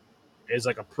is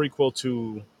like a prequel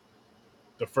to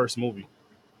the first movie,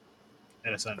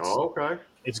 in a sense. Oh, okay.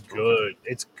 It's good.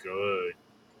 It's good.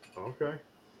 Okay.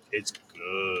 It's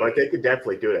good. But they could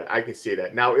definitely do that. I can see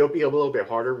that. Now it'll be a little bit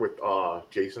harder with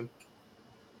Jason,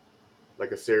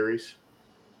 like a series.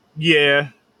 Yeah.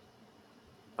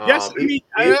 Yes.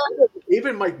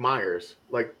 Even Mike Myers,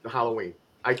 like Halloween.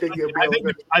 I think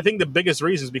I think the biggest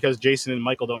reason is because Jason and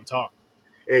Michael don't talk.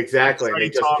 Exactly. And they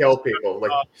just kill people.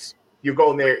 Like you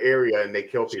go in their area and they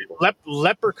kill people.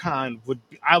 Leprechaun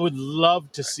I would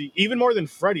love to see, even more than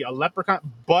Freddy, a Leprechaun,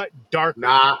 but darker.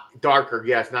 Darker,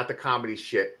 yes, not the comedy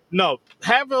shit. No,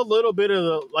 have a little bit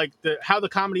of how the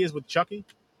comedy is with Chucky.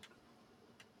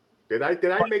 Did I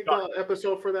make the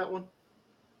episode for that one?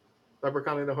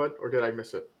 Leprechaun in the Hood, or did I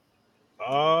miss it?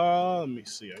 Let me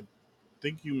see. I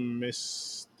think you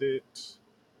missed it.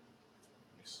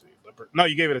 Let me see. No,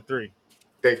 you gave it a 3.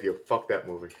 Thank you. Fuck that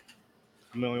movie.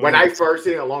 When I first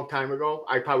seen it a long time ago,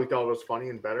 I probably thought it was funny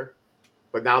and better.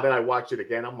 But now that I watch it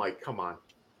again, I'm like, come on.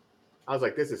 I was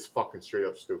like, this is fucking straight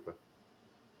up stupid.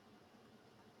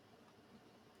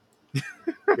 Yeah,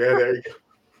 there you go.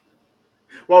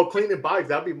 Well, cleaning bodies,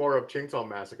 that'd be more of Chainsaw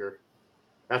Massacre.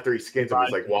 After he skins him,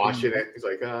 he's like washing it. He's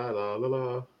like, la la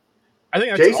la. I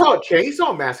think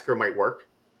Chainsaw Massacre might work.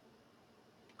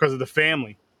 Because of the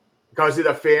family. Because of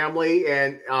the family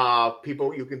and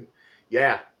people you can...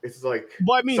 Yeah, it's like...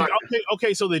 Well, I mean,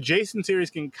 okay, so the Jason series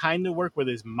can kind of work with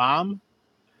his mom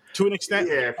to an extent.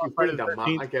 Yeah, if you bring the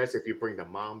mom, I guess if you bring the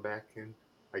mom back in,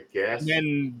 I guess. And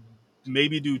then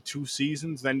maybe do 2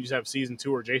 seasons, then you just have season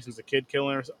 2 where Jason's a kid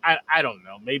killing or something. I don't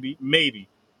know. Maybe.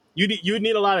 You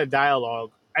need a lot of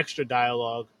dialogue, extra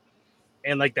dialogue,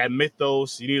 and like that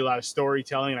mythos. You need a lot of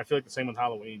storytelling, and I feel like the same with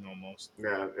Halloween almost.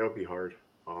 Yeah, it'll be hard.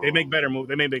 They may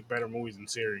make better movies than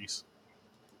series.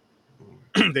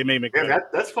 They may make. Yeah,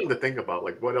 that's fun to think about.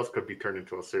 Like, what else could be turned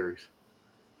into a series?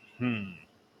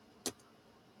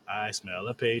 I smell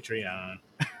a Patreon.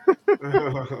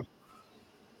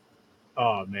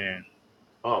 Oh man,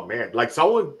 Oh man, like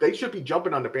someone they should be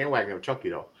jumping on the bandwagon of Chucky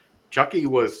though. Chucky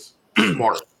was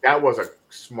smart. That was a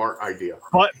smart idea.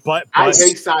 I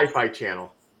hate Sci-Fi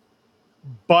Channel,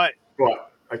 but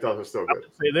but I thought it was still I good.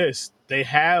 would say this: they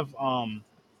have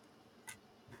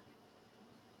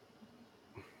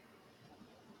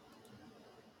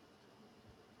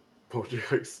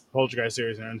Poltergeist. Poltergeist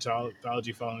series and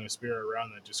anthology following a spirit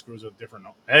around that just screws with different.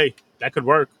 Hey, that could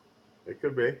work. It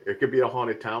could be. It could be a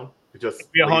haunted town. It It just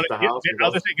could be a leaves haunted. the Yeah, house the and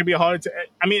other goes. thing could be a haunted.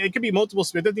 I mean, it could be multiple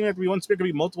spirits. It doesn't even have to be one spirit. It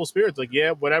could be multiple spirits. Like,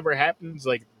 yeah, whatever happens,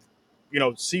 like,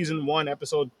 season 1,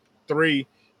 episode 3,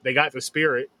 they got the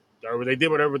spirit, or they did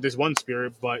whatever with this one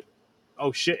spirit, but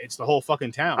oh shit, it's the whole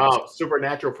fucking town.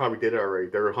 Supernatural probably did it already.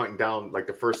 They were hunting down like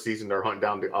the first season. They're hunting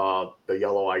down the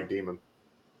yellow-eyed demon.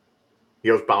 He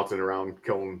was bouncing around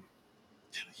killing.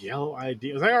 Yellow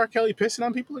ID. Was that R. Kelly pissing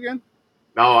on people again?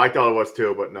 No, I thought it was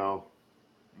too, but no.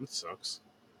 That sucks.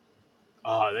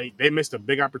 They missed a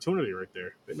big opportunity right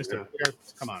there. They missed Yeah.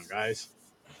 Come on, guys.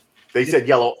 They said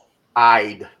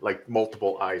yellow-eyed, like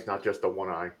multiple eyes, not just the one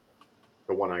eye.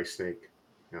 The one-eye snake.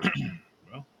 Yeah.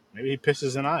 Well, maybe he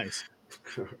pisses in eyes.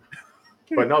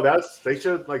 But no, they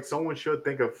should like someone should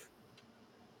think of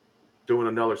doing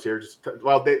another series.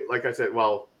 Well, they like I said,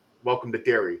 Welcome to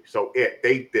Derry. So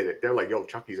they did it. They're like, yo,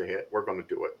 Chucky's a hit. We're gonna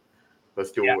do it.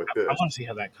 Let's do it with this. I want to see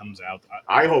how that comes out.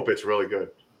 I hope it's really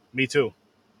good. Me too.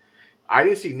 I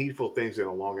didn't see Needful Things in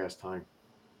a long ass time.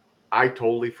 I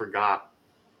totally forgot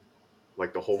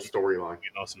like the whole storyline.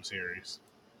 Awesome series.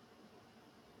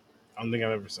 I don't think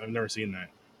I've never seen that.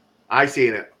 I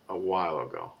seen it a while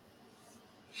ago.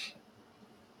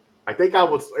 I think I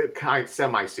was kind of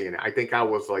semi seeing it. I think I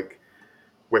was like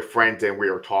with friends and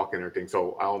we were talking and everything.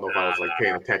 So I don't know if I was like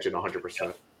paying attention 100%.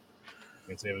 I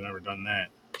can say I've never done that.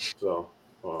 So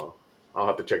I'll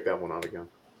have to check that one out again.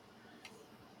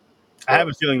 I have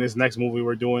a feeling this next movie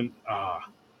we're doing.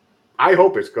 I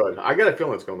hope it's good. I got a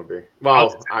feeling it's going to be.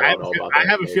 Well, I don't know about that. I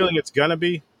have a feeling it's gonna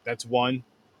be. That's one,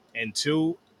 and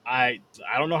two. I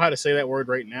don't know how to say that word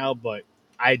right now, but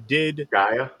I did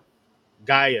Gaia.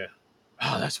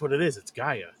 Oh, that's what it is. It's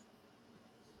Gaia.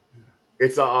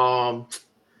 It's South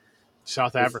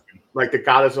African, like the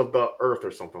goddess of the earth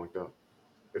or something like that.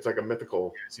 It's like a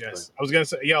mythical. Yes. Thing. I was gonna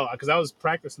say, because I was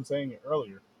practicing saying it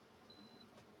earlier.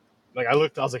 Like I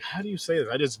was like, how do you say this?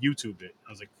 I just YouTubed it.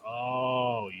 I was like,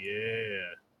 oh yeah.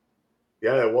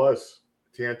 Yeah, it was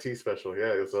TNT special.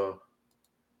 Yeah, it was a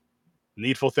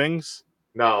Needful Things.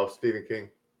 No, Stephen King.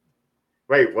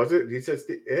 Wait, was it? He said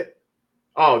it.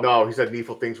 Oh no, he said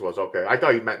Needful Things was okay. I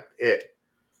thought he meant it.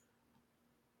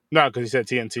 No, because he said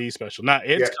TNT special. Not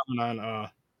it's coming on.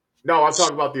 No, I'm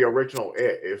talking about the original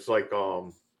It. It's like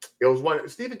it was one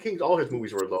Stephen King's. All his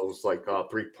movies were those like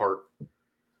 3-part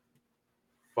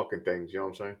fucking things. You know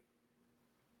what I'm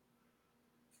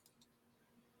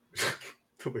saying?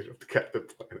 The leader of the Captain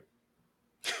Planet.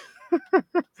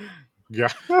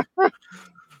 Yeah.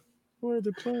 We're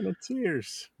the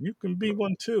Planeteers. You can be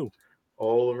one too.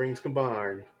 All the rings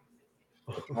combined.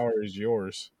 The power is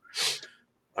yours.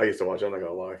 I used to watch. I'm not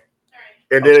gonna lie.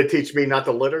 And did it teach me not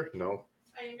to litter? No.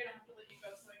 I'm gonna have to let you go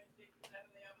so I can take that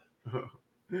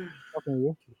in the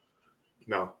oven.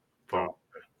 No.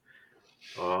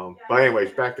 But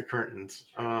anyways, back to curtains.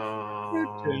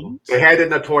 They had it in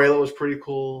the toilet. Was pretty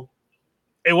cool.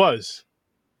 It was.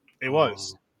 It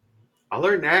was. I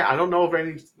learned that. I don't know if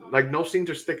any no scenes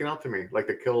are sticking out to me, like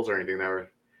the kills or anything that were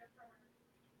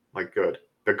like good.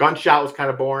 The gunshot was kind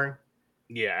of boring.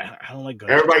 Yeah, I don't like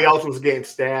gunshots. Everybody else was getting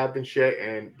stabbed and shit,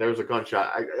 and there was a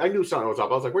gunshot. I knew something was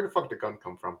up. I was like, where the fuck did the gun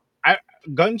come from?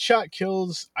 Gunshot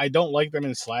kills, I don't like them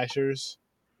in slashers.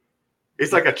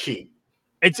 It's like a cheat.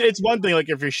 It's one thing, like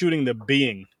if you're shooting the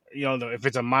being, if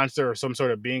it's a monster or some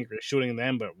sort of being, you're shooting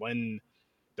them, but when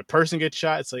the person gets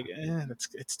shot, it's like,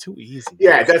 it's too easy.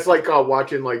 Yeah, that's like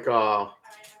watching Michael.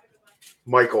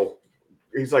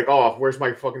 He's like, oh, where's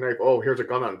my fucking knife? Oh, here's a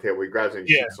gun on the table. He grabs it and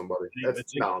shoots somebody.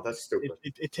 That's stupid.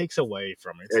 It takes away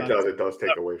from it. It does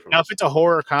take away from it. Now, if it's a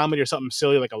horror comedy or something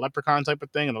silly like a Leprechaun type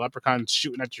of thing, and the Leprechaun's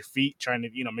shooting at your feet, trying to,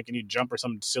 making you jump or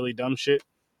some silly, dumb shit,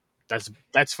 that's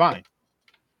fine.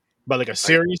 But like a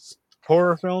serious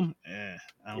horror film, I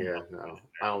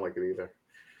don't like it either.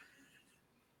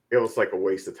 It was like a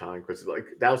waste of time because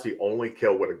that was the only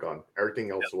kill with a gun.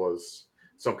 Everything else was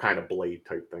some kind of blade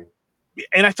type thing.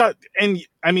 And I thought,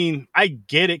 I mean, I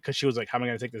get it because she was like, how am I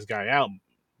going to take this guy out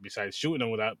besides shooting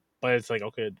him without? But it's like,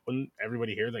 okay, wouldn't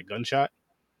everybody hear that gunshot?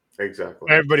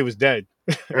 Exactly. Everybody was dead.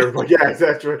 Everybody, yeah,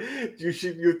 that's right.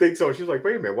 You think so? She's like,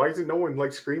 wait a minute, why isn't no one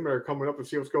like screaming or coming up and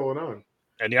see what's going on?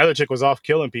 And the other chick was off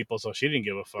killing people, so she didn't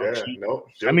give a fuck. Yeah, she was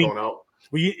going out.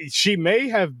 She may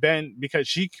have been,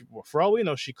 because for all we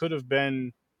know, she could have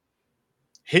been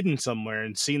hidden somewhere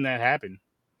and seen that happen.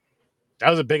 That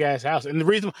was a big ass house, and the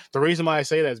reason why I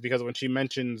say that is because when she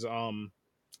mentions when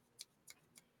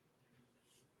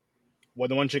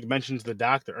the one chick mentions the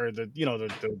doctor, or the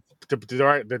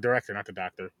the director, not the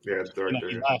doctor. Yeah, director.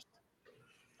 He left,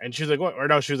 and she was like, "What?" Or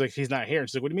no, she was like, "He's not here." And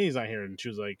she's like, "What do you mean he's not here?" And she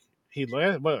was like, "He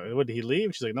left. What did he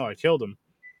leave?" She's like, "No, I killed him."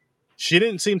 She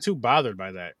didn't seem too bothered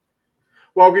by that.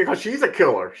 Well, because she's a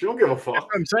killer, she don't give a That's fuck.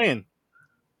 what I'm saying.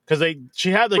 Because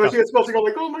she had like But she's supposed to go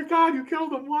like, "Oh my god, you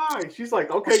killed him! Why?" She's like,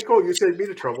 "Okay, cool, you saved me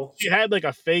the trouble." she had like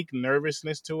a fake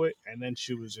nervousness to it, and then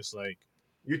she was just like,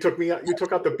 You took me out. You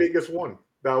took out the biggest one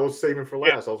that I was saving for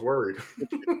last. I was worried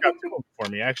got killed for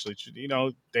me. Actually,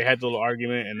 they had a little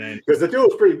argument, and then because the dude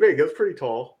was pretty big. He was pretty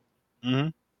tall.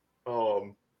 Mhm.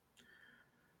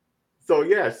 So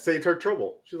yeah, saved her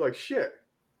trouble. She's like, "Shit,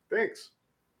 thanks."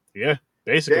 Yeah,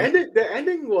 basically. The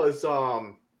ending was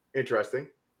interesting.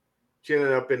 She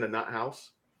ended up in the nut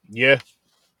house. Yeah.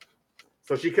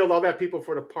 So she killed all that people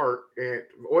for the part, and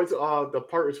the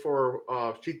part is for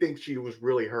she thinks she was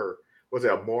really her. Was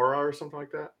it Amora or something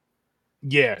like that?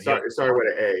 Yeah. It started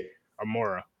with an A.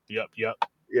 Amora. Yep.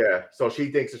 Yeah. So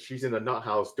she thinks that she's in the nut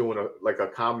house doing a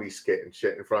comedy skit and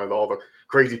shit in front of all the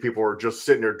crazy people who are just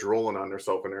sitting there drooling on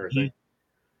themselves and everything. Mhm.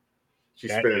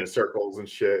 She's spinning in circles and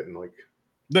shit and like.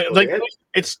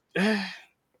 It's.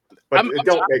 But it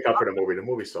don't make up for the movie. The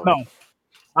movie sucks. No.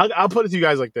 I'll put it to you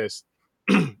guys like this: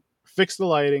 fix the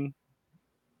lighting,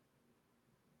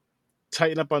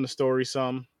 tighten up on the story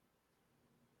some,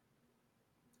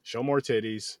 show more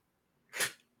titties.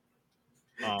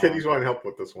 Titties want to help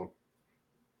with this one.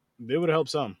 They would help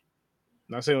some.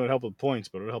 Not saying it would help with points,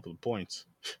 but it would help with points.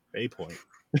 A point.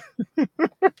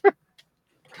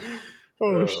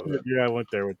 Shit! Yeah, I went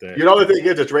there with that. You know the thing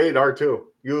is, it's rated R too.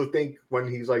 You would think when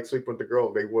he's like sleeping with the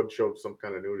girl, they would show some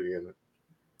kind of nudity in it.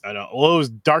 I know. Well, it was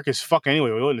dark as fuck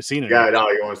anyway. We wouldn't have seen it. Yeah, no,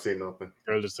 you want to see nothing.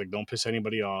 They're just like, don't piss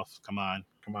anybody off. Come on.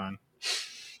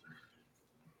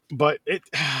 But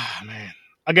man,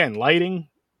 again, lighting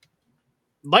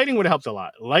would have helped a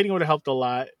lot. Lighting would have helped a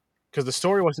lot because the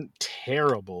story wasn't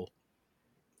terrible.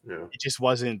 Yeah, it just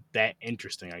wasn't that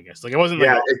interesting. I guess like it wasn't.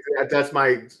 Yeah, that's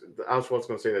my. I was going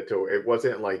to say that too. It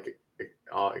wasn't like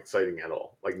exciting at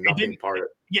all. Like nothing part of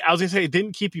it. Yeah, I was gonna say it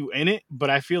didn't keep you in it,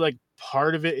 but I feel like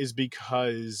part of it is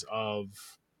because of.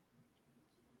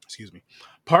 Excuse me.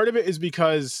 Part of it is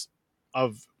because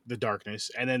of the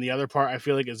darkness, and then the other part I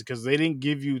feel like is because they didn't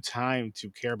give you time to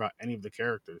care about any of the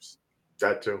characters.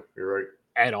 That too. You're right.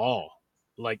 At all.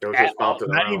 Like it was just bouncing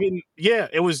not around. even. Yeah,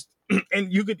 it was,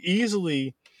 and you could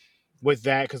easily with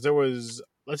that because there was.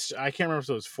 I can't remember if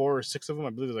it was 4 or 6 of them. I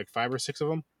believe it was like 5 or 6 of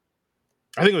them.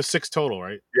 I think it was 6 total,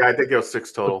 right? Yeah, I think it was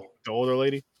 6 total. The older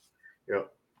lady. Yeah.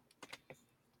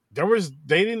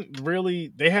 They didn't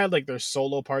really. They had like their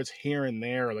solo parts here and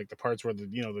there, or like the parts where the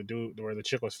dude where the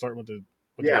chick was flirting with the.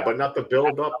 But not to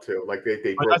build up to like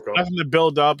they broke up. Nothing to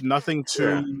build up.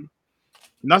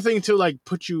 Nothing to like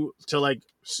put you to like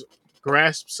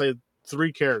grasp. Say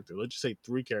 3 characters. Let's just say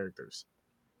 3 characters.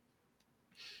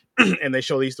 And they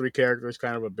show these 3 characters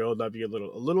kind of a build up. You get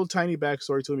a little tiny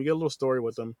backstory to them. You get a little story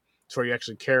with them, so you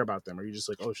actually care about them, or you just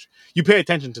like, oh, you pay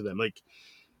attention to them. Like,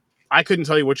 I couldn't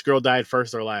tell you which girl died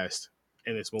first or last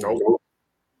in this movie. Oh.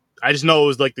 I just know it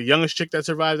was like the youngest chick that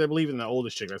survived, I believe, and the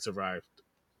oldest chick that survived,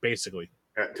 basically.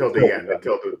 Until the end,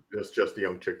 it's just the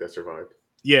young chick that survived.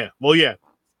 Yeah, well, yeah.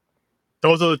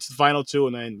 Those are the final 2,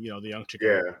 and then the young chick.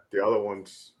 Yeah, the other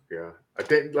ones, yeah. I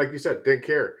didn't, like you said, didn't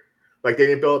care. Like they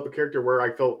didn't build up a character where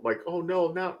I felt like, oh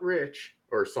no, not Rich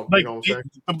or something. Like, you know what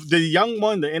I'm saying? The young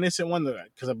one, the innocent one,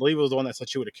 because I believe it was the one that said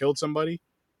she would have killed somebody.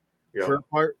 Yeah. For a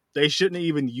part, they shouldn't have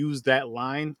even used that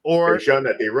line, or they shouldn't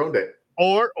have. They ruined it.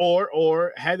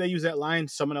 Or had they used that line,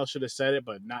 someone else should have said it,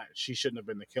 but not. She shouldn't have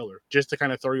been the killer, just to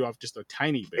kind of throw you off just a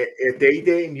tiny bit. If they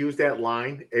didn't use that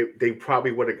line, they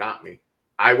probably would have got me.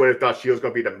 I would have thought she was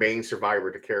going to be the main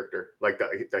survivor, the character, like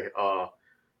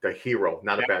the hero,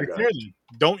 not a bad guy.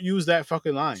 Don't use that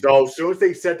fucking line. So as soon as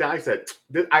they said that, I said,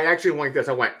 I actually went like this.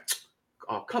 I went,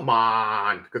 oh, come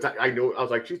on. Because I knew, I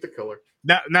was like, she's the killer.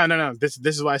 No. This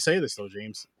is why I say this, though,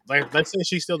 James. Like, let's say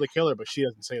she's still the killer, but she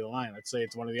doesn't say the line. Let's say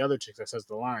it's one of the other chicks that says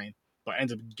the line, but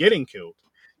ends up getting killed.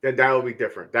 Then that would be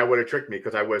different. That would have tricked me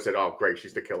because I would have said, oh, great,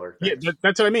 she's the killer. Thanks. Yeah,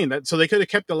 that's what I mean. So they could have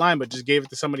kept the line, but just gave it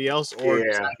to somebody else. Or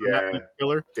yeah. The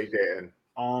killer. They didn't.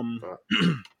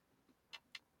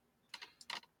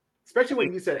 Especially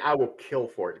when you said, I will kill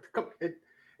for it.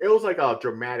 It was like a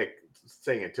dramatic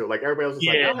saying, too. Like, everybody else was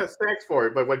like, I don't have sex for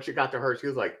it. But when she got to her, she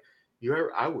was like,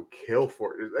 I would kill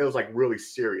for it. It was like really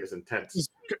serious, intense.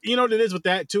 You know what it is with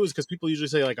that too is because people usually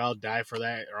say like I'll die for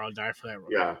that or I'll die for that.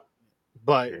 Yeah.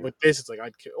 But Yeah. with this, it's like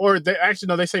I'd kill, or they actually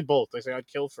no, they say both. They say I'd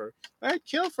kill for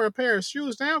a pair of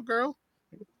shoes now, girl.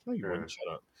 No, you wouldn't.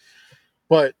 Shut up.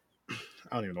 But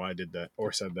I don't even know why I did that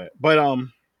or said that. But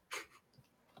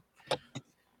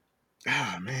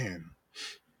man,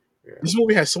 Yeah. this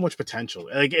movie has so much potential.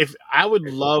 Like if I would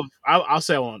love, I'll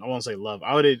say I won't say love.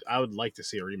 I would like to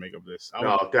see a remake of this.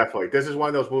 No, definitely. This is one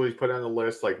of those movies put on the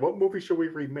list. Like, what movie should we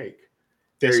remake?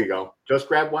 There you go. Just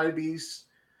grab one of these.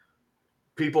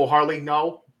 People hardly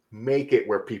know. Make it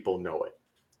where people know it.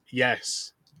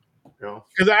 Yes. You know,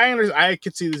 because I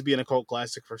could see this being a cult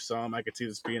classic for some. I could see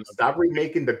this being. Stop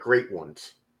remaking the great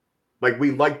ones. Like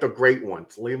we like the great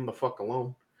ones. Leave them the fuck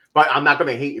alone. But I'm not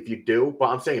gonna hate if you do. But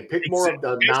I'm saying pick more of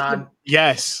the non.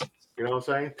 Yes. You know what I'm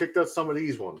saying? Pick up some of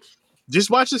these ones. Just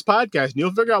watch this podcast and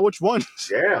you'll figure out which ones.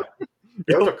 Yeah,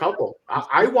 there's a couple.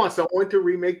 I want someone to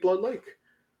remake Blood Lake.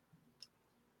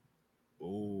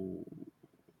 Ooh.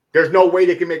 There's no way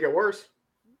they can make it worse.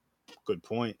 Good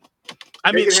point.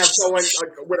 I mean, they can have someone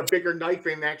like, with a bigger knife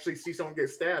and actually see someone get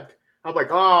stabbed. I'm like,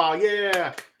 oh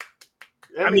yeah.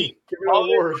 Give it all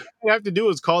you have to do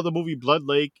is call the movie Blood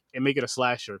Lake and make it a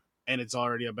slasher, and it's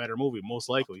already a better movie, most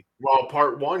likely. Well,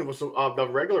 part one was the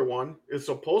regular one is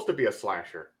supposed to be a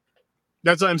slasher.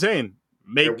 That's what I'm saying.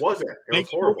 It wasn't. It was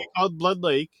horrible. Movie called Blood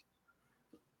Lake,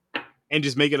 and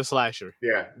just make it a slasher.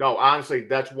 Yeah. No, honestly,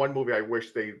 that's one movie I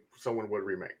wish someone would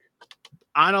remake.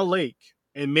 On a lake,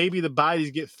 and maybe the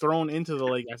bodies get thrown into the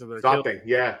lake after they're something. Killed.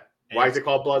 Yeah. Why is it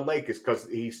called Blood Lake? It's because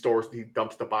he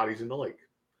dumps the bodies in the lake.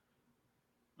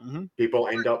 Mm-hmm. People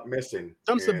end up missing.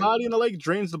 Dumps the body in the lake,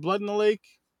 drains the blood in the lake.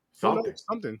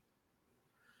 Something.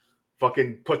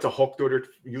 Fucking puts a hook through it,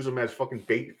 use them as fucking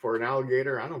bait for an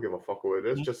alligator. I don't give a fuck what it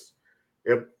is. Mm-hmm. Just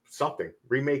something.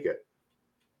 Remake it.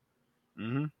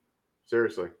 Mm-hmm.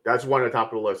 Seriously. That's one at the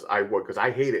top of the list. I would, because I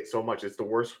hate it so much. It's the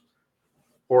worst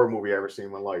horror movie I've ever seen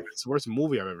in my life. It's the worst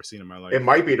movie I've ever seen in my life. It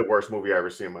might be the worst movie I've ever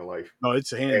seen in my life. No,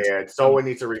 it's hands. And someone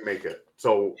needs to remake it.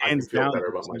 So I can feel better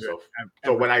about myself.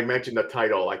 So when I mention the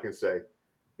title, I can say,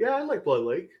 yeah, I like Blood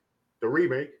Lake. The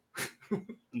remake.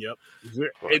 Yep.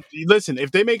 Listen,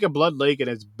 if they make a Blood Lake and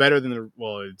it's better than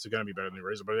it's going to be better than the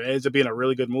original, but it ends up being a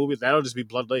really good movie, that'll just be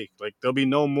Blood Lake. Like, there'll be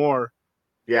no more.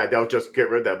 Yeah, they'll just get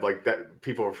rid of that. Like, that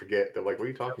people will forget. They're like, what are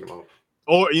you talking about?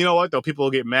 Or, you know what, though? People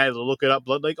will get mad. They'll look it up,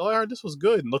 Blood Lake. Oh, I heard this was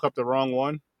good. And look up the wrong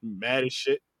one. Mad as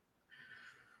shit.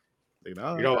 Like,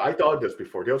 no. You know, I thought this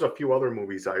before. There was a few other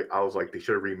movies I was like, they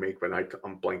should have remake, but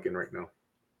I'm blanking right now.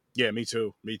 Yeah, me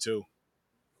too.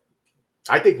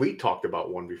 I think we talked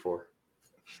about one before.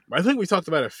 I think we talked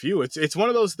about a few. It's one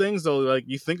of those things, though, like,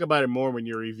 you think about it more when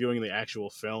you're reviewing the actual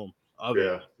film of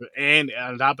it. And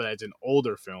on top of that, it's an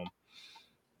older film.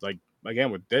 Like,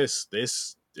 again, with this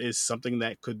is something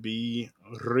that could be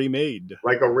remade.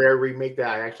 Like a rare remake that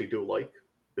I actually do like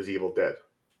is Evil Dead.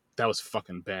 That was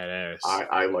fucking badass.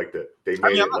 I liked it. They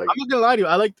made it like... I'm not gonna lie to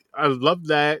you. I loved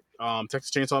that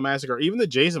Texas Chainsaw Massacre. Even the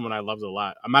Jason one I loved a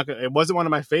lot. It wasn't one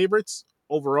of my favorites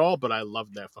overall, but I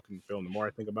loved that fucking film. The more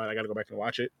I think about it, I gotta go back and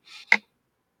watch it.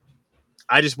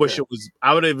 I just wish it was...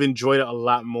 I would have enjoyed it a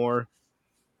lot more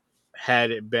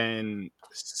had it been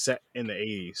set in the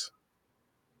 80s.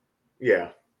 Yeah.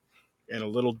 And a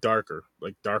little darker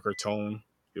tone.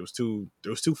 It was too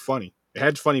funny. It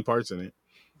had funny parts in it.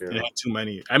 Yeah. And it had too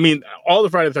many. I mean, all the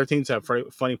Friday the 13th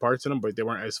have funny parts in them, but they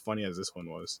weren't as funny as this one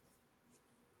was.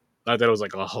 Not that it was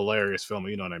like a hilarious film,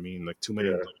 you know what I mean? Like too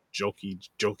many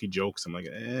jokey jokes. I'm like,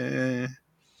 eh.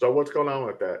 So what's going on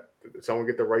with that? Did someone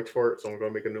get the rights for it? Someone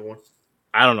gonna make a new one?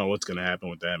 I don't know what's gonna happen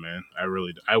with that, man.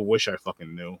 I wish I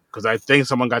fucking knew, because I think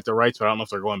someone got the rights, but I don't know if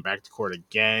they're going back to court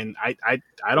again. I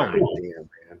don't know. Damn,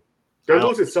 man. They're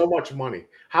losing so much money.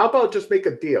 How about just make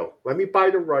a deal? Let me buy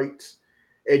the rights,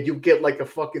 and you get like a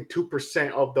fucking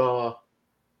 2% of the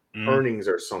earnings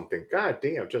or something. God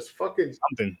damn, just fucking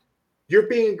something. You're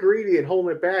being greedy and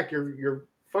holding it back. You're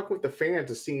fucking with the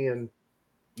fans of seeing.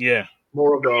 Yeah.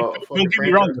 More of the. Don't get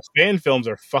me wrong. The fan films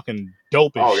are fucking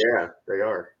dope. Oh yeah, they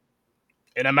are.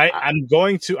 And I'm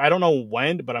going to. I don't know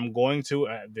when, but I'm going to.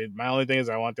 My only thing is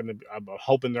I want them to. I'm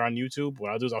hoping they're on YouTube.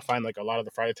 What I'll do is I'll find like a lot of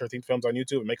the Friday the 13th films on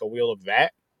YouTube and make a wheel of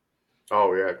that.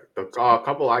 Oh yeah, the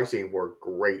couple I seen were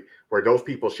great. Where those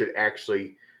people should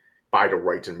actually buy the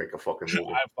rights and make a fucking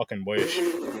movie. I fucking wish.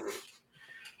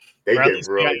 They did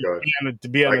really good. To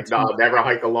be on the Never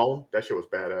Hike Alone. That shit was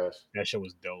badass. That shit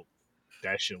was dope.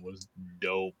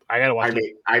 I gotta watch.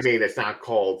 I mean, it's not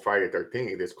called Friday the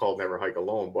 13th. It's called Never Hike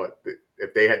Alone. But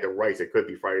if they had the rights, it could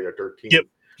be Friday the 13th.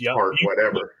 Yep. Part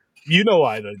whatever. You know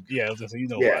why? I was gonna say, you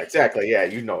know Yeah, why. exactly. Yeah,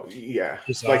 you know. Yeah,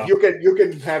 It's, like you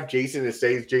can have Jason and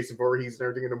say Jason Voorhees and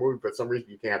everything in the movie, but for some reason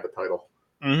you can't have the title.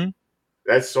 mhm.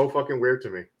 That's so fucking weird to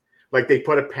me. Like they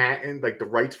put a patent, like the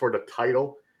rights for the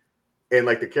title, and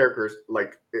like the characters,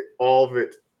 like all of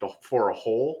it for a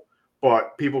whole.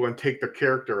 But people can take the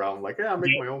character out. And like, yeah, I'll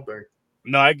make Yeah. my own thing.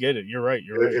 No, I get it. You're right.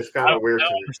 You're right. It's kind of weird I to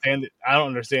don't me. understand it. I don't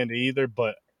understand it either.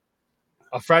 But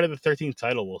a Friday the 13th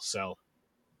title will sell.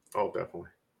 Oh, definitely.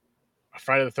 A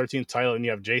Friday the 13th title, and you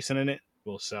have Jason in it,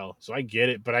 will sell. So I get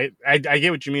it. But I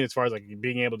get what you mean as far as like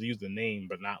being able to use the name,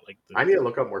 but not like the. I need to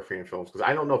look up more fan films because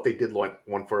I don't know if they did one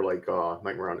for like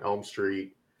Nightmare on Elm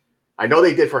Street. I know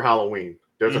they did for Halloween.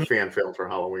 There's a Mhm. fan film for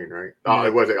Halloween, right? Yeah.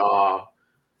 It was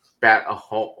Bat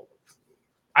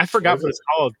I forgot was what it? it's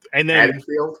called. And then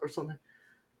Haddonfield or something.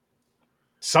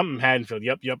 something Haddonfield.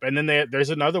 Yep. And then there's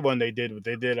another one they did.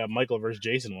 They did a Michael versus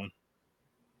Jason one.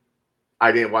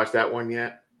 I didn't watch that one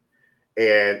yet.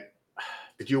 And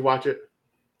did you watch it?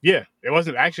 Yeah, it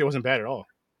wasn't bad at all.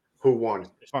 Who won?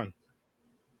 It's fun.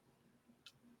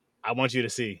 I want you to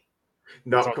see.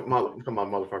 No, That's all. come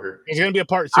on, motherfucker. There's gonna be a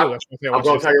part 2. That's what I I'm want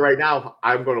going you to to tell see. you right now.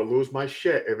 I'm going to lose my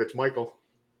shit if it's Michael.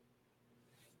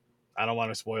 I don't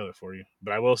want to spoil it for you,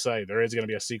 but I will say there is going to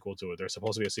be a sequel to it. There's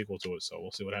supposed to be a sequel to it, so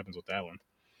we'll see what happens with that one.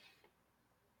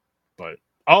 But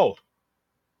oh.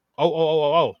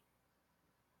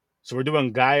 So we're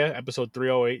doing Gaia episode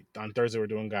 308 on Thursday. We're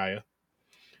doing Gaia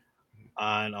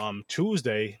on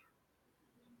Tuesday.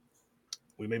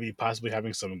 We may be possibly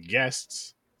having some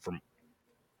guests from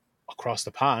across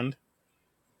the pond,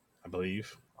 I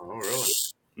believe. Oh, really?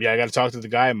 Yeah, I got to talk to the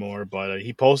guy more, but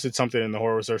he posted something in the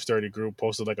Horror Research 30 group.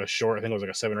 Posted like a short. I think it was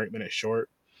like a 7 or 8 minute short.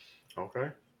 Okay.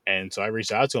 And so I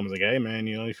reached out to him. I was like, "Hey, man,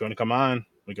 if you want to come on,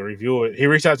 we can review it." He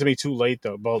reached out to me too late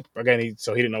though. But again, he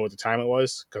didn't know what the time it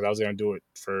was because I was gonna do it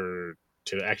for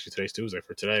actually today's Tuesday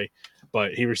for today.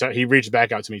 But he reached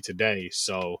back out to me today.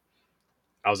 So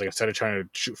I was like, instead of trying to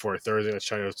shoot for a Thursday, let's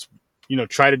try to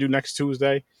try to do next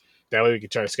Tuesday. That way we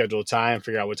could try to schedule a time,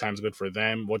 figure out what time's good for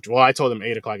them. I told them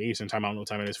 8 o'clock Eastern time. I don't know what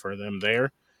time it is for them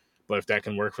there, but if that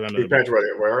can work for them, Depends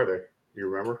where are they? You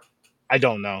remember? I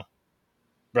don't know.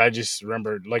 But I just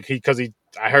remembered, like,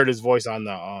 I heard his voice on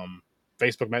the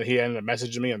Facebook. He ended up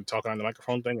messaging me and talking on the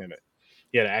microphone thing, and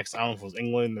he had an accent. I don't know if it was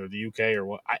England or the UK or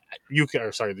what. The UK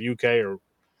or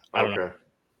I don't know. Okay.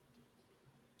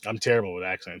 I'm terrible with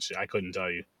accents. I couldn't tell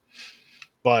you,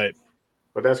 but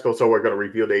that's cool. So we're going to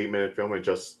review the 8-minute film and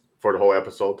just for the whole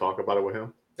episode talk about it with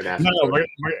him and ask him questions.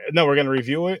 we're gonna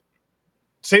review it.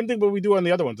 Same thing, but we do on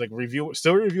the other ones, like review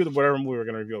whatever movie we're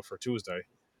gonna review it for Tuesday.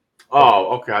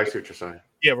 Oh, okay. I see what you're saying.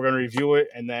 Yeah, we're gonna review it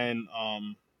and then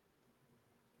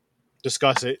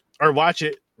discuss it or watch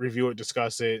it, review it,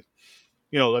 discuss it.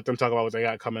 Let them talk about what they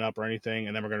got coming up or anything,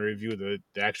 and then we're going to review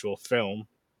the actual film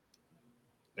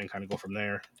and kind of go from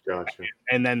there. Gotcha.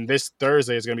 And then this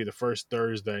Thursday is going to be the first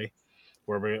Thursday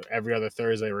where every other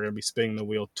Thursday we're going to be spinning the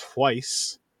wheel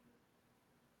twice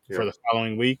for the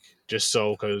following week, just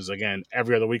so, because again,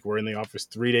 every other week we're in the office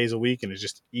 3 days a week, and it's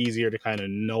just easier to kind of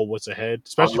know what's ahead.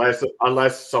 Especially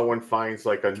unless someone finds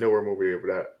like a newer movie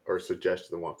that or suggests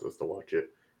they want us to watch it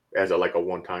as a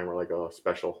one time or like a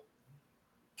special.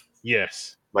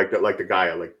 Yes. Like the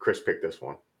guy, like Chris picked this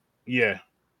one. Yeah.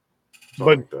 Something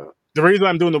But like that. the reason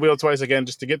I'm doing the wheel twice again,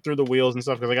 just to get through the wheels and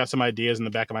stuff, because I got some ideas in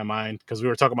the back of my mind. Because we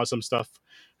were talking about some stuff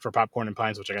for Popcorn and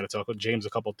Pines, which I got to talk with James a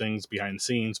couple things behind the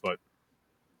scenes. But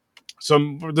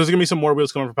there's gonna be some more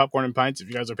wheels coming for Popcorn and Pints. If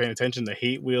you guys are paying attention, the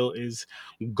hate wheel is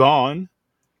gone.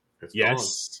 It's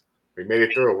Yes, gone. We made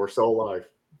it through. We're still alive.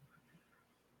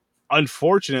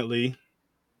 Unfortunately,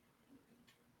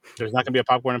 there's not gonna be a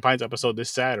Popcorn and Pints episode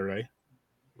this Saturday.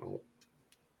 Nope.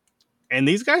 And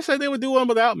these guys said they would do one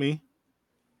without me.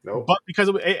 Nope. But because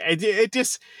I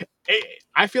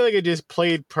feel like it just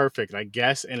played perfect, I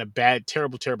guess, in a bad,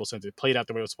 terrible sense. It played out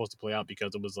the way it was supposed to play out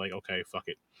because it was like, okay, fuck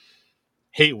it.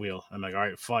 Hate wheel. I'm like, all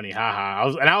right, funny,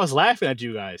 haha. I was laughing at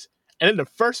you guys. And then the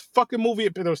first fucking movie,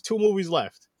 there was 2 movies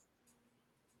left.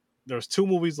 I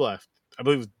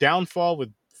believe it was Downfall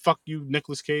with Fuck You,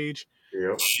 Nicolas Cage.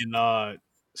 Yep. And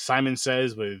Simon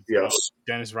Says with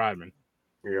Dennis Rodman.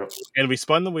 Yep. And we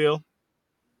spun the wheel.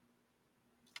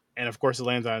 And of course, it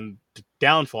lands on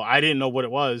Downfall. I didn't know what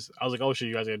it was. I was like, oh shit,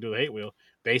 you guys are going to do the hate wheel.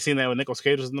 They seen that when Nicolas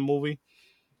Cage was in the movie.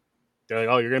 They're like,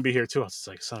 oh, you're going to be here too. I was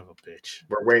like, son of a bitch.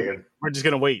 We're waiting. We're just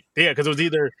going to wait. Yeah, because it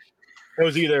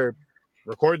was either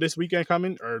record this weekend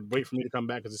coming or wait for me to come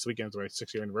back because this weekend's my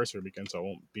 6-year anniversary weekend, so I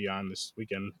won't be on this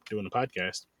weekend doing a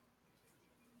podcast.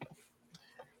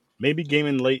 Maybe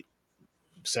gaming late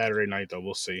Saturday night though.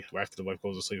 We'll see. After the wife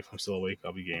goes to sleep, if I'm still awake,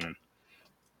 I'll be gaming.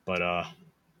 But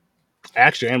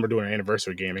Actually, and we're doing an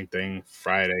anniversary gaming thing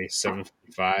Friday,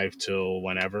 7:55 till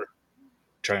whenever.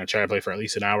 Trying to play for at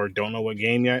least an hour. Don't know what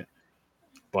game yet,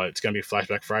 but it's gonna be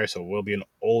Flashback Friday, so it will be an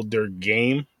older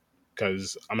game.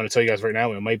 Because I'm gonna tell you guys right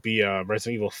now, it might be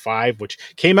Resident Evil 5, which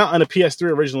came out on the PS3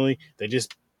 originally.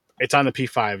 It's on the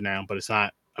P5 now, but it's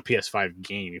not a PS5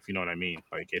 game, if you know what I mean.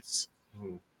 Like it's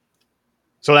Hmm.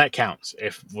 so that counts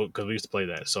if because we used to play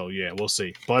that. So yeah, we'll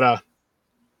see. But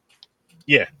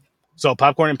yeah. So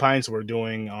Popcorn and Pints, we're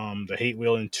doing the Hate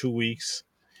Wheel in 2 weeks,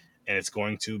 and it's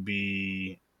going to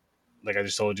be like I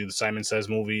just told you, the Simon Says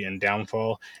movie and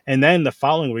Downfall. And then the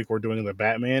following week, we're doing the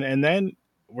Batman. And then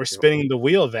we're Yep. spinning the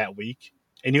wheel that week.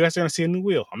 And you guys are going to see a new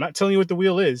wheel. I'm not telling you what the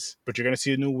wheel is, but you're going to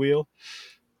see a new wheel.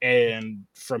 And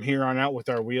from here on out, with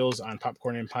our wheels on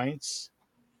Popcorn and Pints,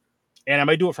 and I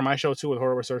might do it for my show too with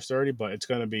Horror Research 30, but it's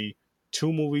going to be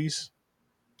 2 movies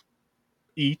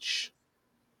each.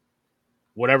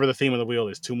 Whatever the theme of the wheel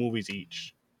is, 2 movies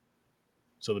each.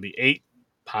 So there'll be 8,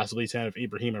 possibly 10 if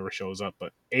Ibrahim ever shows up,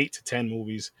 but 8 to 10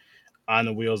 movies on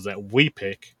the wheels that we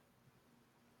pick.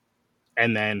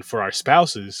 And then for our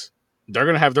spouses, they're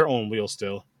gonna have their own wheel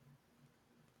still.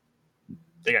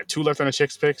 They got 2 left on the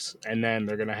chicks picks, and then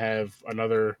they're gonna have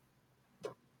another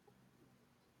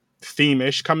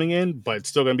theme-ish coming in, but it's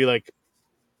still gonna be like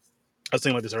I was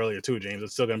thinking about this earlier too, James.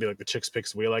 It's still gonna be like the chicks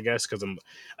picks wheel, I guess, because I'm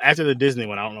after the Disney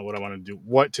one. I don't know what I want to do,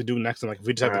 what to do next. I'm like, if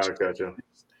we just have to Gotcha.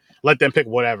 let them pick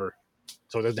whatever,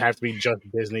 so it doesn't have to be just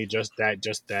Disney, just that,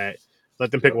 just that. Let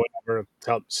them pick Yep. whatever.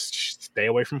 Stay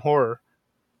away from horror.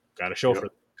 Got a show Yep. for,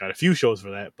 got a few shows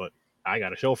for that, but I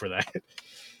got a show for that.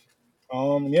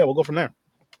 Yeah, we'll go from there.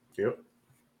 Yep.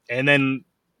 And then,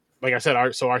 like I said,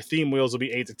 our theme wheels will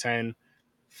be 8 to 10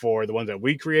 for the ones that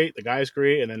we create, the guys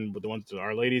create, and then the ones that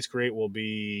our ladies create will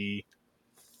be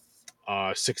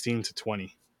 16 to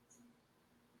 20.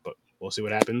 But we'll see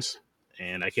what happens,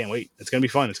 and I can't wait. It's gonna be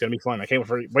fun. It's gonna be fun. I can't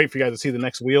wait for you guys to see the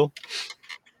next wheel.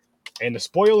 And the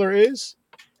spoiler is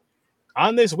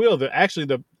on this wheel.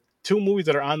 The 2 movies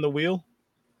that are on the wheel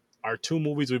are 2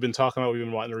 movies we've been talking about. We've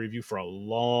been wanting to review for a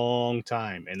long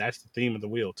time, and that's the theme of the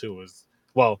wheel too.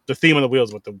 The theme of the wheel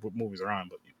is what the movies are on,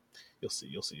 but you'll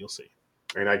see.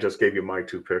 And I just gave you my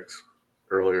 2 picks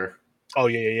earlier. Oh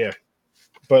yeah.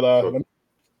 But So,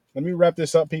 let me wrap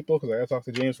this up, people, because I got to talk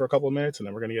to James for a couple of minutes, and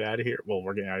then we're gonna get out of here. Well,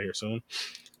 we're getting out of here soon.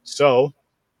 So,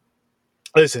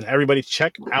 listen, everybody,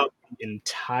 check out the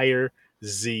entire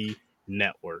Z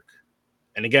Network.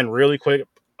 And again, really quick,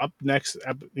 up next,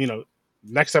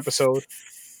 next episode.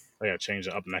 I gotta change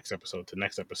the up next episode to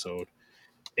next episode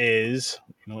is.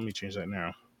 Let me change that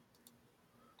now.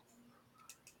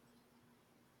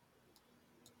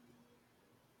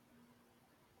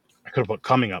 I could have put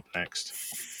coming up next.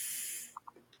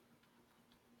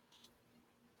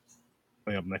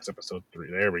 Coming up next, episode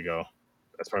 3. There we go.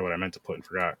 That's probably what I meant to put and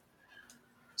forgot.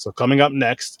 So coming up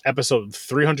next, episode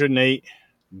 308,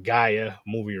 Gaia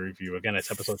movie review. Again,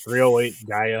 it's episode 308,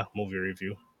 Gaia movie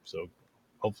review. So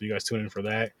hopefully you guys tune in for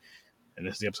that. And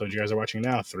this is the episode you guys are watching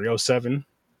now, 307,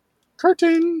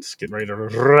 curtains. Getting ready to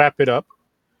wrap it up.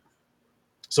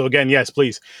 So again, yes,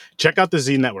 please check out the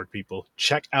Z Network, people.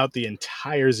 Check out the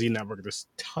entire Z Network. There's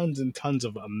tons and tons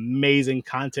of amazing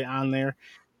content on there.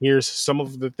 Here's some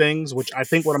of the things, which I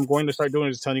think what I'm going to start doing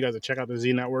is telling you guys to check out the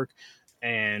Z Network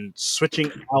and switching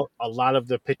out a lot of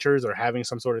the pictures or having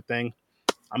some sort of thing.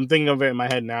 I'm thinking of it in my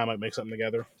head now. I might make something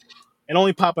together. And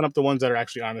only popping up the ones that are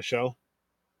actually on the show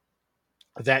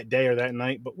that day or that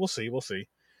night. But we'll see.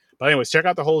 But anyways, check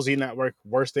out the whole Z Network.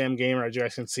 Worst Damn Gamer, as you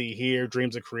guys can see here.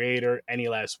 Dreams of Creator. Any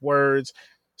Last Words.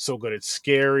 So Good It's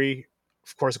Scary.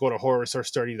 Of course, go to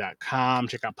horrorresearch30.com.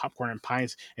 Check out Popcorn and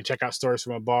Pints. And check out Stories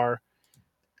from a Bar.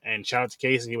 And shout out to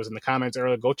Casey. He was in the comments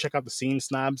earlier. Go check out the Scene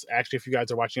Snobs. Actually, if you guys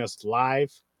are watching us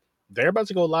live, they're about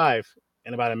to go live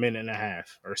in about a minute and a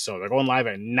half or so. They're going live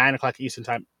at 9 o'clock Eastern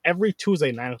Time. Every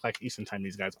Tuesday, 9 o'clock Eastern Time,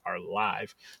 these guys are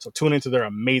live. So tune into their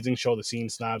amazing show, The Scene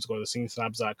Snobs. Go to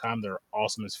thescenesnobs.com. They're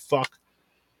awesome as fuck.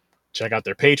 Check out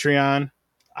their Patreon.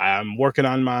 I'm working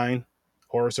on mine.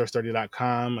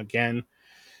 HorrorSource30.com. Again,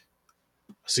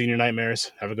 see you in your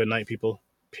nightmares. Have a good night, people.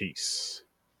 Peace.